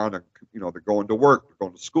that they're on a, you know, they're going to work, they're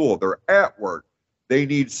going to school, they're at work, they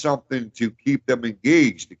need something to keep them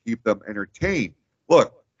engaged, to keep them entertained.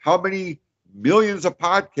 Look, how many millions of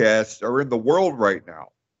podcasts are in the world right now?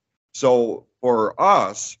 So for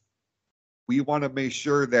us, we want to make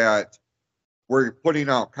sure that we're putting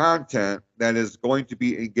out content that is going to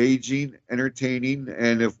be engaging, entertaining,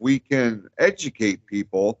 and if we can educate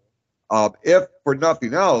people, if for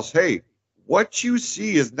nothing else, hey, what you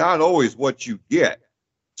see is not always what you get.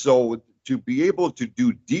 So to be able to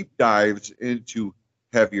do deep dives into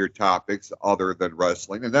heavier topics other than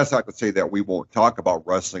wrestling, and that's not to say that we won't talk about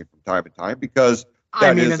wrestling from time to time, because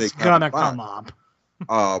that is it's a common gonna come bond.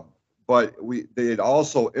 up. But it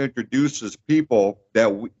also introduces people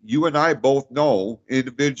that you and I both know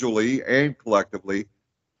individually and collectively,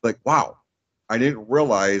 like, wow, I didn't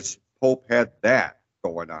realize Pope had that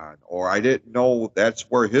going on, or I didn't know that's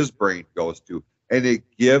where his brain goes to. And it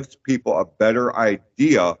gives people a better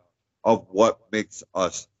idea of what makes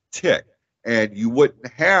us tick. And you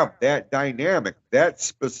wouldn't have that dynamic, that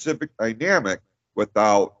specific dynamic,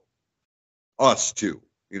 without us two,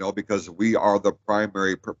 because we are the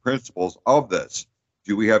primary principles of this.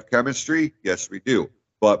 Do we have chemistry? Yes, we do.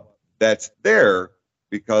 But that's there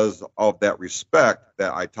because of that respect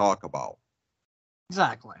that I talk about.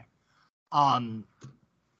 Exactly. God,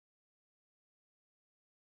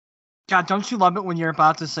 don't you love it when you're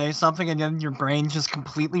about to say something and then your brain just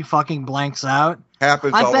completely fucking blanks out?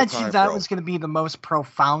 Happens I all the bet time, you that bro. was going to be the most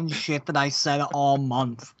profound shit that I said all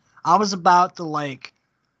month. I was about to,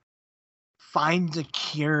 find a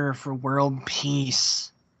cure for world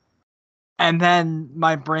peace. And then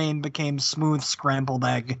my brain became smooth scrambled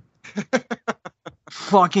egg.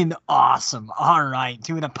 Fucking awesome. All right,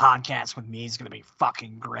 doing a podcast with me is going to be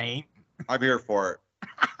fucking great. I'm here for it.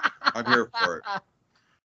 I'm here for it.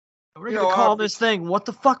 We're going to call this thing, what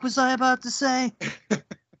the fuck was I about to say?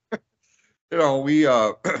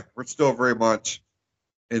 We're still very much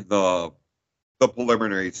in the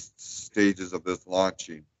preliminary stages of this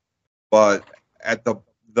launching. But at the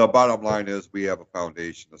bottom line is we have a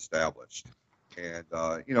foundation established. And,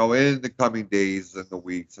 in the coming days and the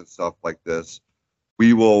weeks and stuff like this,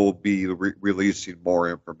 we will be releasing more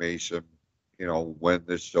information, when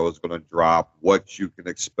this show is going to drop, what you can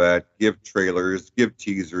expect, give trailers, give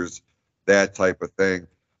teasers, that type of thing.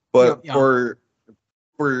 But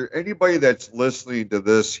for anybody that's listening to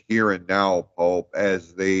this here and now, Pope,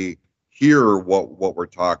 as they hear what we're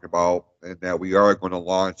talking about and that we are going to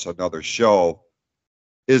launch another show,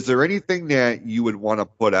 is there anything that you would want to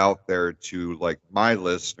put out there to, like, my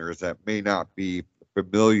listeners that may not be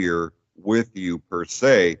familiar with you per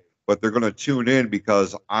se, but they're going to tune in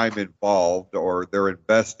because I'm involved or they're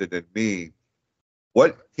invested in me?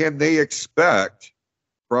 What can they expect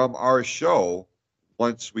from our show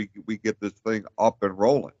once we get this thing up and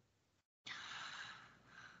rolling?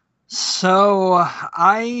 So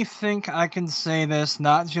I think I can say this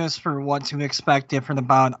not just for what to expect different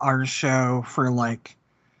about our show,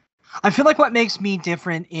 I feel like what makes me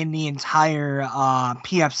different in the entire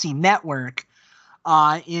PFC network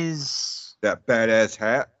is that badass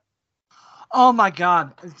hat. Oh my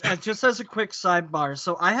god. Just as a quick sidebar,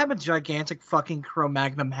 so I have a gigantic fucking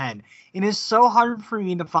Cro-Magnon head. It is so hard for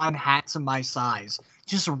me to find hats in my size.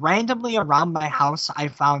 Just randomly around my house, I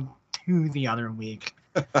found 2 the other week.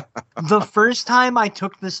 The first time I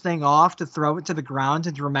took this thing off to throw it to the ground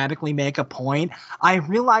to dramatically make a point, I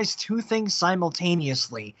realized 2 things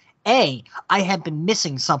simultaneously. A, I had been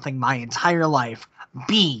missing something my entire life.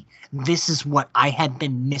 B, this is what I had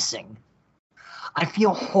been missing. I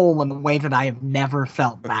feel whole in a way that I have never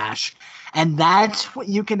felt, Bash. And that's what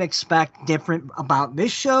you can expect different about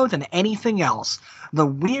this show than anything else. The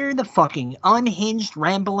weird fucking unhinged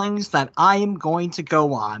ramblings that I am going to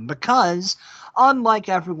go on, because unlike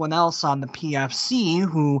everyone else on the PFC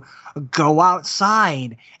who go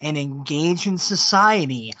outside and engage in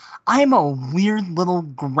society, I'm a weird little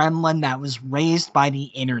gremlin that was raised by the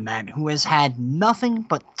internet who has had nothing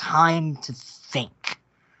but time to think.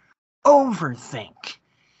 Overthink.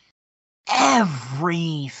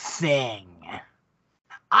 Everything.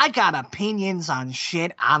 I got opinions on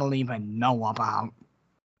shit I don't even know about.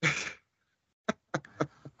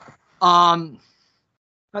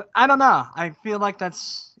 But I don't know. I feel like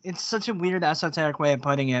it's such a weird esoteric way of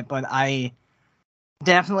putting it, but I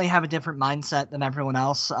definitely have a different mindset than everyone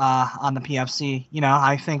else on the PFC.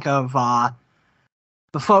 I think of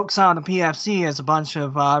the folks on the PFC as a bunch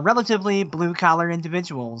of relatively blue-collar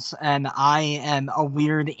individuals, and I am a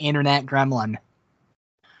weird internet gremlin.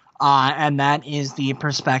 And that is the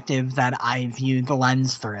perspective that I view the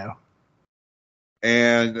lens through.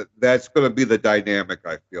 And that's going to be the dynamic,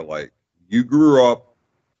 I feel like. You grew up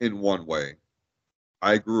in one way.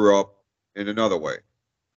 I grew up in another way.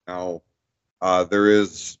 Now, there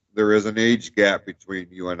is an age gap between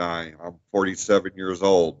you and I. I'm 47 years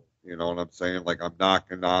old. You know what I'm saying? Like, I'm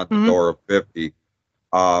knocking on the door of 50.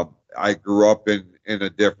 I grew up in a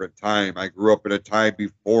different time. I grew up in a time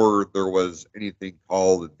before there was anything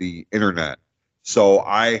called the internet. So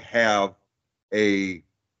a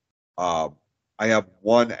uh, I have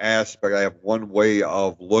one aspect. I have one way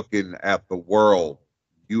of looking at the world.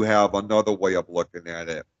 You have another way of looking at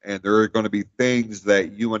it, and there are going to be things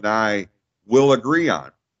that you and I will agree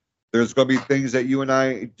on. There's going to be things that you and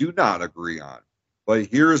I do not agree on. But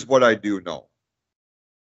here's what I do know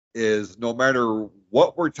is no matter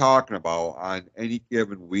what we're talking about on any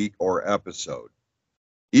given week or episode,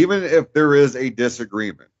 even if there is a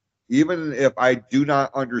disagreement, even if I do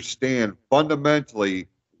not understand fundamentally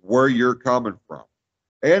where you're coming from,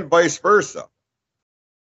 and vice versa,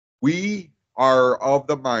 we are of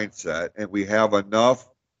the mindset and we have enough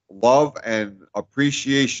love and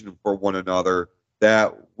appreciation for one another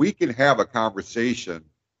that we can have a conversation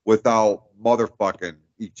without motherfucking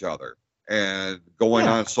each other and going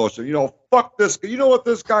on social, fuck this guy. You know what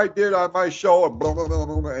this guy did on my show, and blah, blah, blah,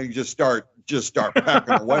 blah, and you just start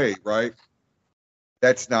packing away, right?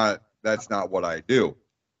 That's not what I do.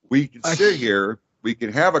 We can sit here, we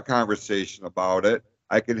can have a conversation about it.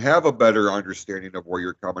 I can have a better understanding of where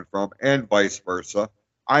you're coming from, and vice versa.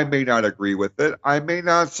 I may not agree with it. I may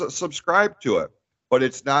not subscribe to it, but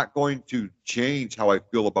it's not going to change how I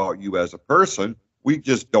feel about you as a person. We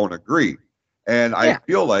just don't agree. And I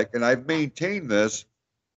feel like, and I've maintained this,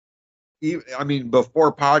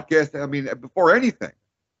 before podcast, before anything,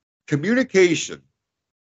 communication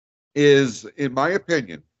is, in my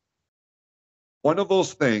opinion, one of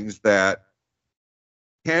those things that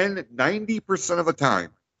can 90% of the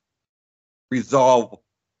time resolve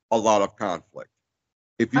a lot of conflict.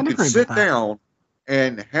 If you can sit down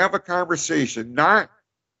and have a conversation, not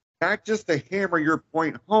just to hammer your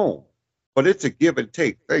point home, but it's a give and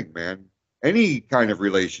take thing, man. Any kind of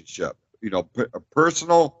relationship,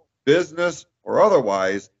 personal, business, or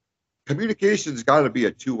otherwise, communication's got to be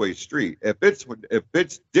a two-way street. If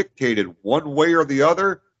it's dictated one way or the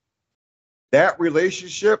other, that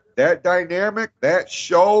relationship, that dynamic, that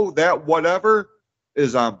show, that whatever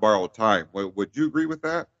is on borrowed time. Would you agree with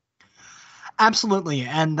that? Absolutely,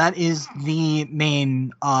 and that is the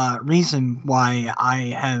main reason why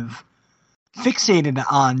I have fixated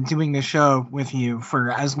on doing the show with you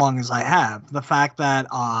for as long as I have. The fact that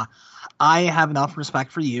I have enough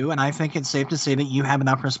respect for you, and I think it's safe to say that you have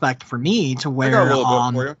enough respect for me to where I got a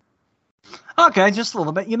little bit for you. Okay, just a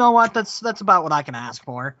little bit. You know what? That's about what I can ask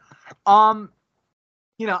for. I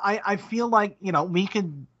feel like, we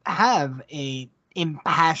could have a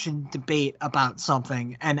impassioned debate about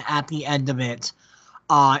something, and at the end of it,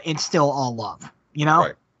 it's still all love.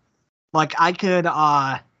 Right. Like I could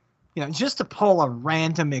just to pull a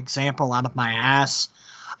random example out of my ass,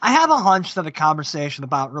 I have a hunch that a conversation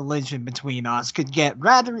about religion between us could get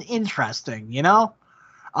rather interesting,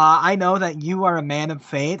 I know that you are a man of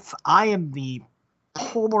faith. I am the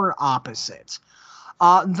polar opposite.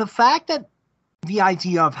 The fact that the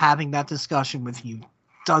idea of having that discussion with you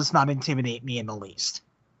does not intimidate me in the least.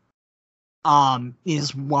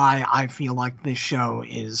 Is why I feel like this show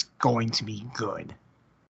is going to be good.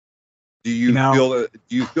 Do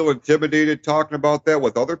you feel intimidated talking about that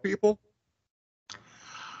with other people?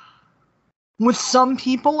 With some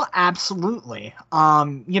people, absolutely.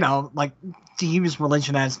 Like to use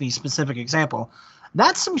religion as the specific example,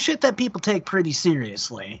 that's some shit that people take pretty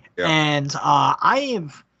seriously. Yeah. And I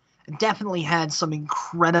have definitely had some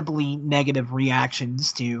incredibly negative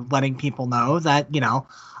reactions to letting people know that,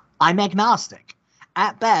 I'm agnostic.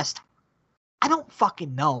 At best, I don't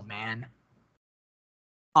fucking know, man.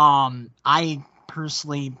 I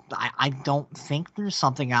personally, I don't think there's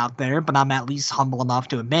something out there, but I'm at least humble enough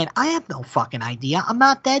to admit I have no fucking idea. I'm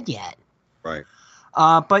not dead yet. Right.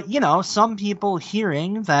 But, some people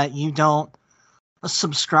hearing that you don't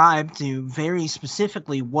subscribe to very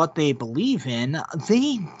specifically what they believe in,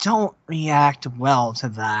 they don't react well to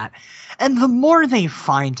that. And the more they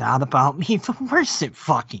find out about me, the worse it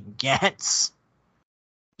fucking gets.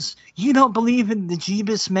 You don't believe in the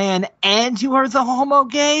Jeebus man and you are the homo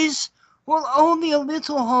gays? Well, only a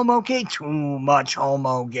little homo gay, too much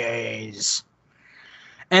homo gays.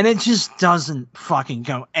 And it just doesn't fucking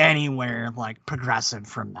go anywhere like progressive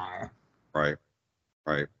from there. Right.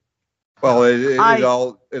 Well,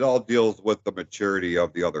 it all deals with the maturity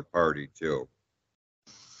of the other party too.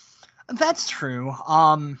 That's true.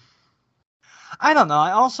 I don't know.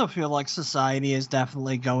 I also feel like society is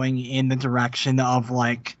definitely going in the direction of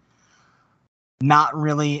like not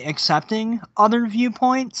really accepting other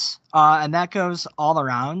viewpoints, and that goes all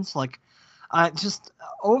around. Like, Just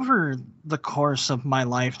over the course of my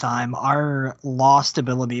lifetime, our lost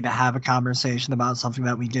ability to have a conversation about something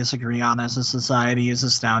that we disagree on as a society is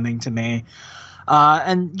astounding to me.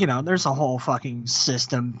 And, you know, there's a whole fucking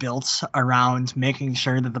system built around making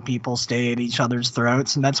sure that the people stay at each other's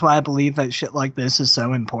throats. And that's why I believe that shit like this is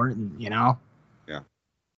so important, you know? Yeah.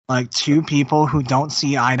 Like, two people who don't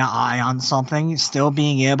see eye to eye on something still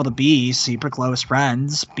being able to be super close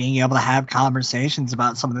friends, being able to have conversations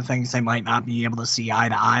about some of the things they might not be able to see eye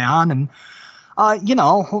to eye on, and you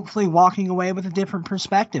know, hopefully walking away with a different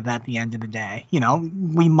perspective at the end of the day. You know,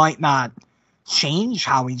 we might not change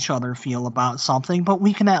how each other feel about something, but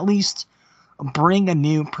we can at least bring a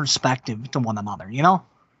new perspective to one another, you know?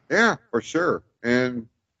 Yeah, for sure. And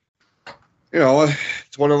you know,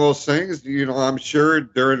 it's one of those things, you know, I'm sure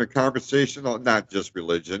during the conversation, not just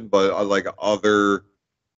religion, but like other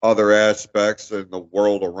aspects in the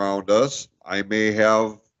world around us,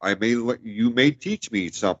 you may teach me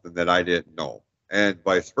something that I didn't know, and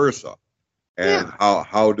vice versa. And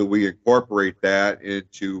how do we incorporate that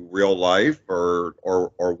into real life or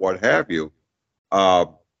what have you? Yeah,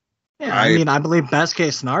 I mean, I believe best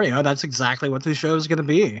case scenario, that's exactly what this show is going to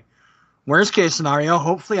be. Worst case scenario,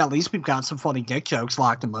 hopefully at least we've got some funny dick jokes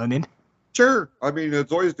locked and loaded. Sure. I mean,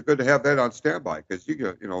 it's always good to have that on standby because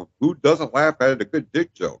you know, who doesn't laugh at a good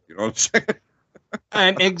dick joke? You know what I'm saying?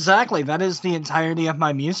 And exactly, that is the entirety of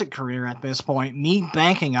my music career at this point. Me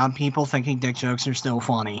banking on people thinking dick jokes are still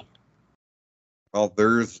funny. Well,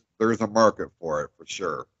 there's a market for it for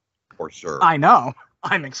sure. For sure. I know.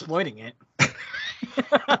 I'm exploiting it.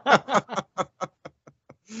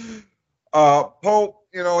 Pope,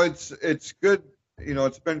 you know, it's good. You know,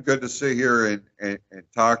 it's been good to sit here and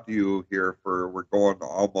talk to you here we're going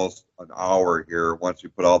almost an hour here. Once we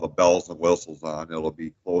put all the bells and whistles on, it'll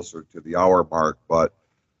be closer to the hour mark. But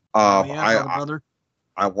I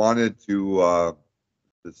wanted to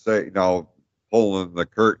say, you know, pulling the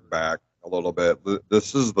curtain back a little bit.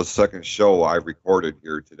 This is the second show I recorded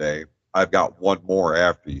here today. I've got one more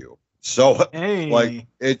after you. So like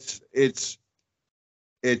it's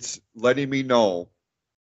letting me know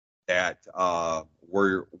that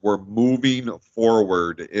we're moving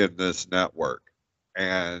forward in this network,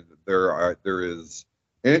 and there is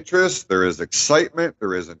interest, there is excitement,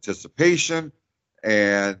 there is anticipation,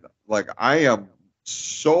 and like I am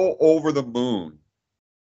so over the moon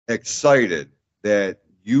excited that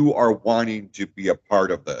you are wanting to be a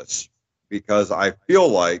part of this, because I feel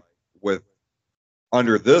like with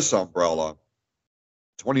under this umbrella,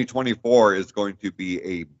 2024 is going to be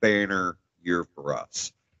a banner year for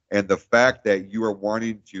us. And the fact that you are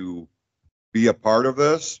wanting to be a part of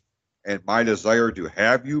this, and my desire to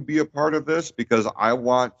have you be a part of this, because I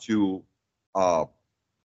want to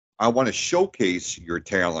showcase your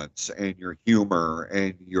talents and your humor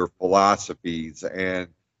and your philosophies and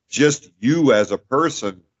just you as a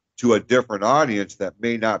person to a different audience that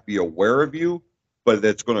may not be aware of you, but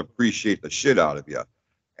that's going to appreciate the shit out of you.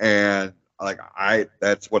 And like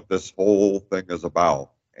that's what this whole thing is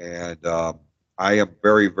about. And I am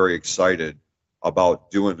very, very excited about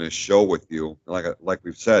doing this show with you. Like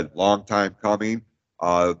we've said, long time coming.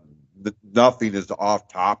 Nothing is off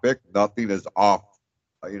topic. Nothing is off.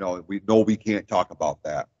 You know, we know we can't talk about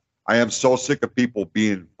that. I am so sick of people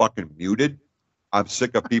being fucking muted. I'm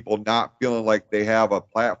sick of people not feeling like they have a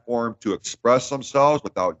platform to express themselves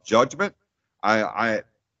without judgment. I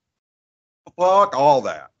fuck all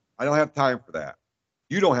that. I don't have time for that.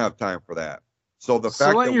 You don't have time for that. So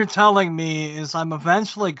what you're telling me is I'm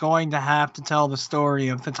eventually going to have to tell the story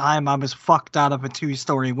of the time I was fucked out of a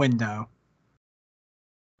 2-story window.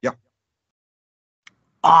 Yeah.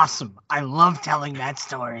 Awesome. I love telling that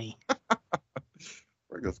story.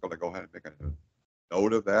 We're just going to go ahead and make a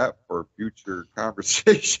note of that for future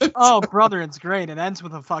conversations. Oh, brother, it's great. It ends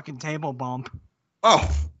with a fucking table bump. Oh,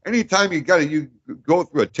 anytime you go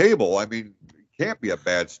through a table, I mean, it can't be a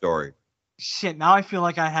bad story. Shit, now I feel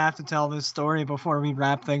like I have to tell this story before we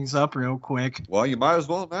wrap things up real quick. Well, you might as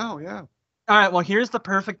well now, yeah. All right, well, here's the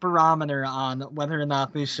perfect barometer on whether or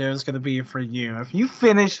not this show is going to be for you. If you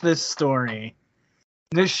finish this story,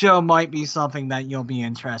 this show might be something that you'll be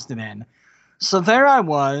interested in. So there I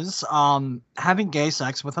was, having gay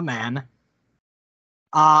sex with a man.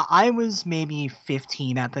 I was maybe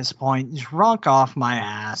 15 at this point, drunk off my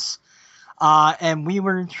ass. And we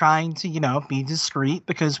were trying to, be discreet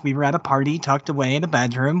because we were at a party tucked away in a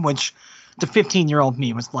bedroom, which to 15-year-old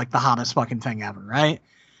me was like the hottest fucking thing ever, right?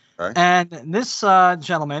 Okay. And this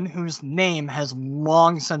gentleman, whose name has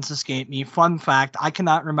long since escaped me, fun fact, I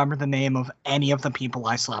cannot remember the name of any of the people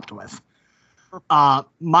I slept with.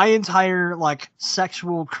 My entire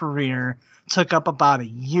sexual career took up about a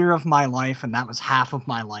year of my life, and that was half of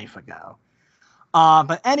my life ago.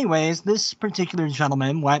 But anyways, this particular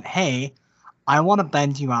gentleman went, "Hey, I want to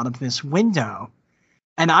bend you out of this window."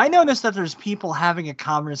 And I noticed that there's people having a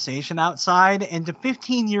conversation outside, and to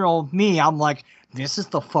 15-year-old me, I'm like, this is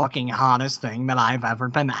the fucking hottest thing that I've ever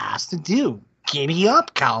been asked to do. Giddy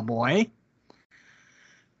up, cowboy.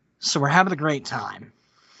 So we're having a great time.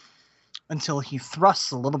 Until he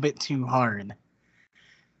thrusts a little bit too hard.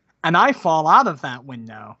 And I fall out of that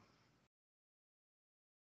window.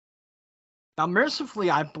 Now,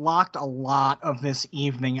 mercifully, I blocked a lot of this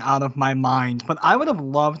evening out of my mind, but I would have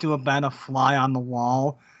loved to have been a fly on the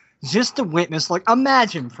wall just to witness,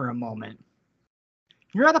 imagine for a moment.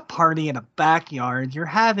 You're at a party in a backyard, you're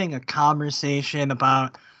having a conversation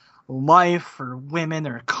about life or women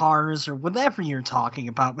or cars or whatever you're talking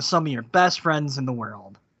about with some of your best friends in the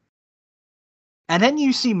world. And then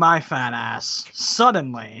you see my fat ass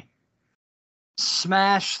suddenly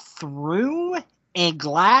smash through a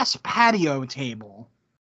glass patio table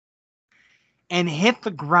and hit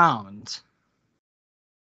the ground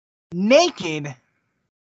naked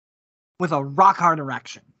with a rock hard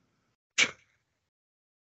erection.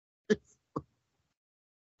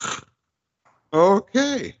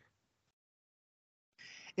 Okay.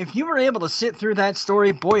 If you were able to sit through that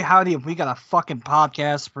story, boy howdy, if we got a fucking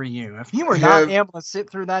podcast for you. If you were not able to sit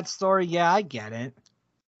through that story, yeah, I get it.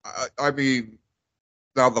 I mean,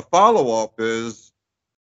 now the follow-up is,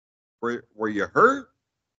 were you hurt?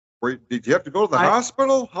 Did you have to go to the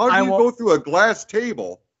hospital? How do you go through a glass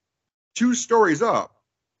table 2 stories up?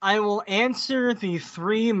 I will answer the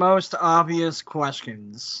 3 most obvious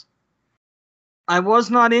questions. I was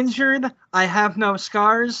not injured. I have no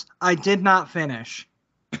scars. I did not finish.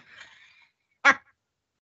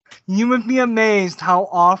 You would be amazed how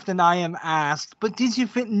often I am asked, but did you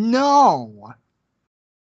fit? No.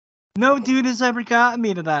 No dude has ever gotten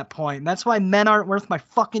me to that point. That's why men aren't worth my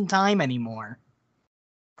fucking time anymore.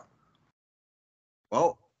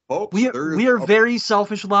 Well, folks, we are very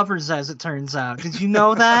selfish lovers, as it turns out. Did you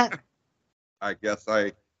know that? I guess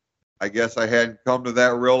I hadn't come to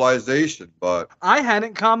that realization, but I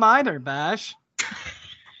hadn't come either, Bash.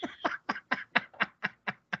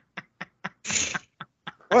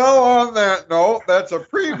 Well, on that note, that's a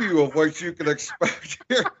preview of what you can expect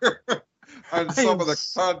here on some of the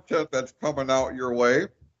content that's coming out your way.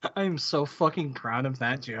 I'm so fucking proud of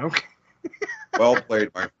that joke. Well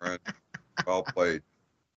played, my friend. Well played.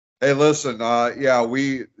 Hey, listen,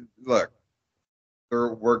 we're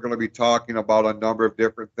going to be talking about a number of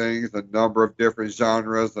different things, a number of different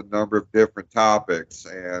genres, a number of different topics,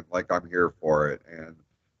 and I'm here for it. And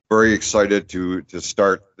very excited to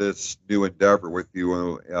start this new endeavor with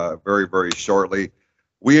you very, very shortly.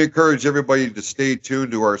 We encourage everybody to stay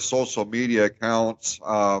tuned to our social media accounts,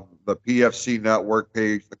 the PFC Network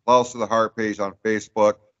page, the Klaus to the Heart page on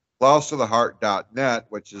Facebook, klaustotheheart.net,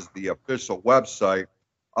 which is the official website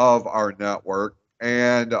of our network.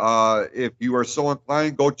 And if you are so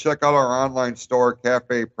inclined, go check out our online store,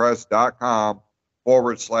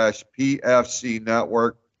 cafepress.com/PFC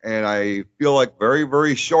Network. And I feel like very,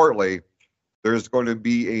 very shortly, there's going to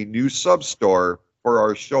be a new sub-store for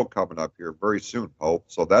our show coming up here very soon, Pope.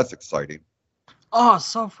 So that's exciting. Oh,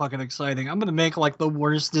 so fucking exciting. I'm going to make the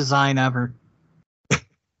worst design ever.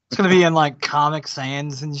 It's going to be in Comic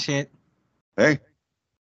Sans and shit. Hey,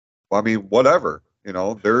 well, I mean, whatever.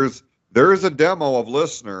 There's a demo of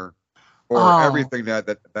Listener for everything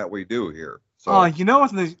that we do here. So, you know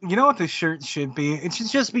what the shirt should be? It should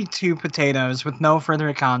just be 2 potatoes with no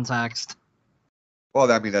further context.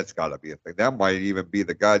 Well, I mean, that's got to be a thing. That might even be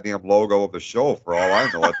the goddamn logo of the show for all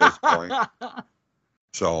I know at this point.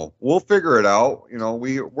 So we'll figure it out.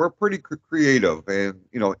 We're pretty creative, and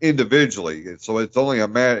individually. So it's only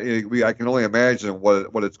I can only imagine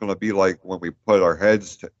what it's going to be like when we put our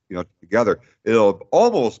heads together. It'll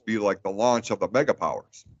almost be like the launch of the Mega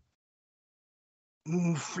Powers.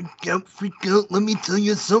 Freak out. Let me tell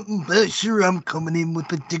you something, Basher. I'm coming in with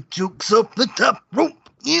the dick jokes off the top rope.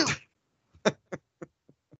 Yeah.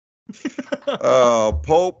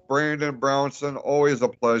 Pope, Brandon, Brownson, always a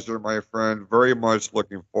pleasure, my friend. Very much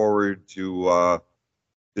looking forward to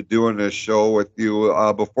doing this show with you.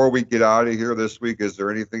 Before we get out of here this week, is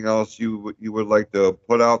there anything else you would like to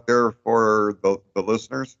put out there for the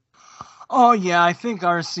listeners? Oh, yeah, I think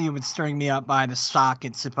RC would string me up by the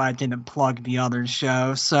sockets if I didn't plug the other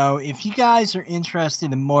show. So if you guys are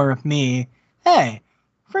interested in more of me, hey,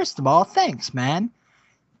 first of all, thanks, man.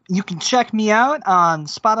 You can check me out on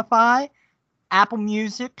Spotify, Apple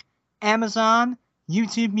Music, Amazon,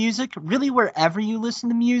 YouTube Music, really wherever you listen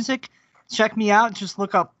to music. check me out. Just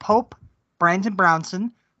look up Pope Brandon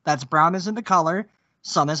Brownson. That's brown as in the color.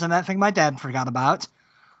 Sun is in that thing my dad forgot about.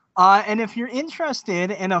 And if you're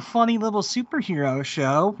interested in a funny little superhero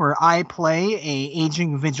show where I play a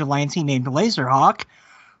aging vigilante named Laserhawk,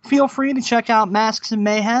 feel free to check out Masks and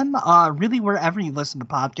Mayhem, really wherever you listen to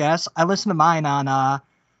podcasts. I listen to mine on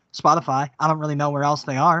Spotify. I don't really know where else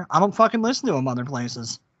they are. I don't fucking listen to them other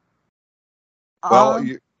places. Well,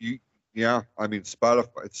 yeah, I mean,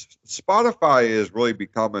 Spotify is really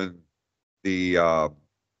becoming the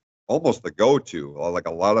almost the go-to. Like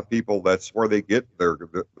a lot of people, that's where they get their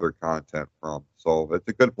content from. So it's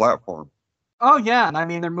a good platform. Oh, yeah, and I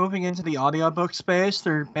mean, they're moving into the audiobook space.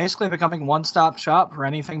 They're basically becoming one-stop shop for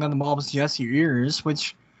anything that involves just your ears,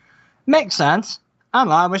 which makes sense. I don't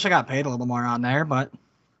know, I wish I got paid a little more on there, but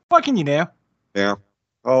what can you do? Yeah.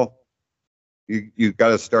 Oh, you got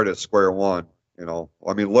to start at square one, you know.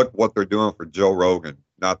 I mean, look what they're doing for Joe Rogan.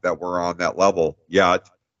 Not that we're on that level yet,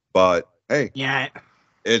 but hey. Yeah.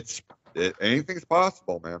 Anything's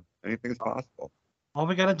possible, man. Anything's possible. All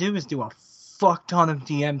we got to do is do a fuck ton of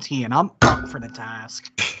DMT, and I'm up for the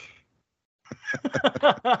task.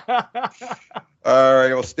 All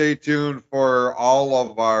right, well, stay tuned for all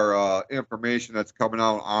of our information that's coming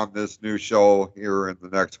out on this new show here in the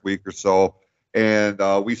next week or so. And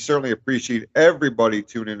we certainly appreciate everybody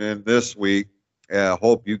tuning in this week.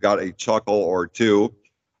 Hope you got a chuckle or two.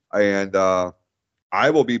 And I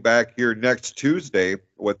will be back here next Tuesday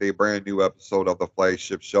with a brand new episode of the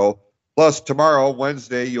Flagship Show. Plus, tomorrow,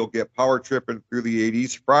 Wednesday, you'll get Power Tripping Through the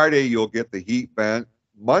 80s. Friday, you'll get the Heat Vent.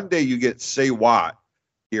 Monday, you get Say What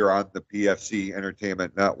here on the PFC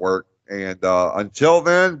Entertainment Network. And until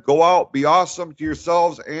then, go out, be awesome to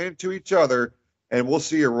yourselves and to each other. And we'll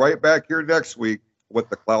see you right back here next week with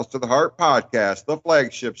the Close to the Heart podcast, the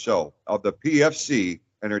Flagship Show of the PFC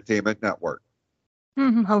Entertainment Network.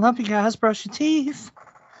 I love you guys. Brush your teeth.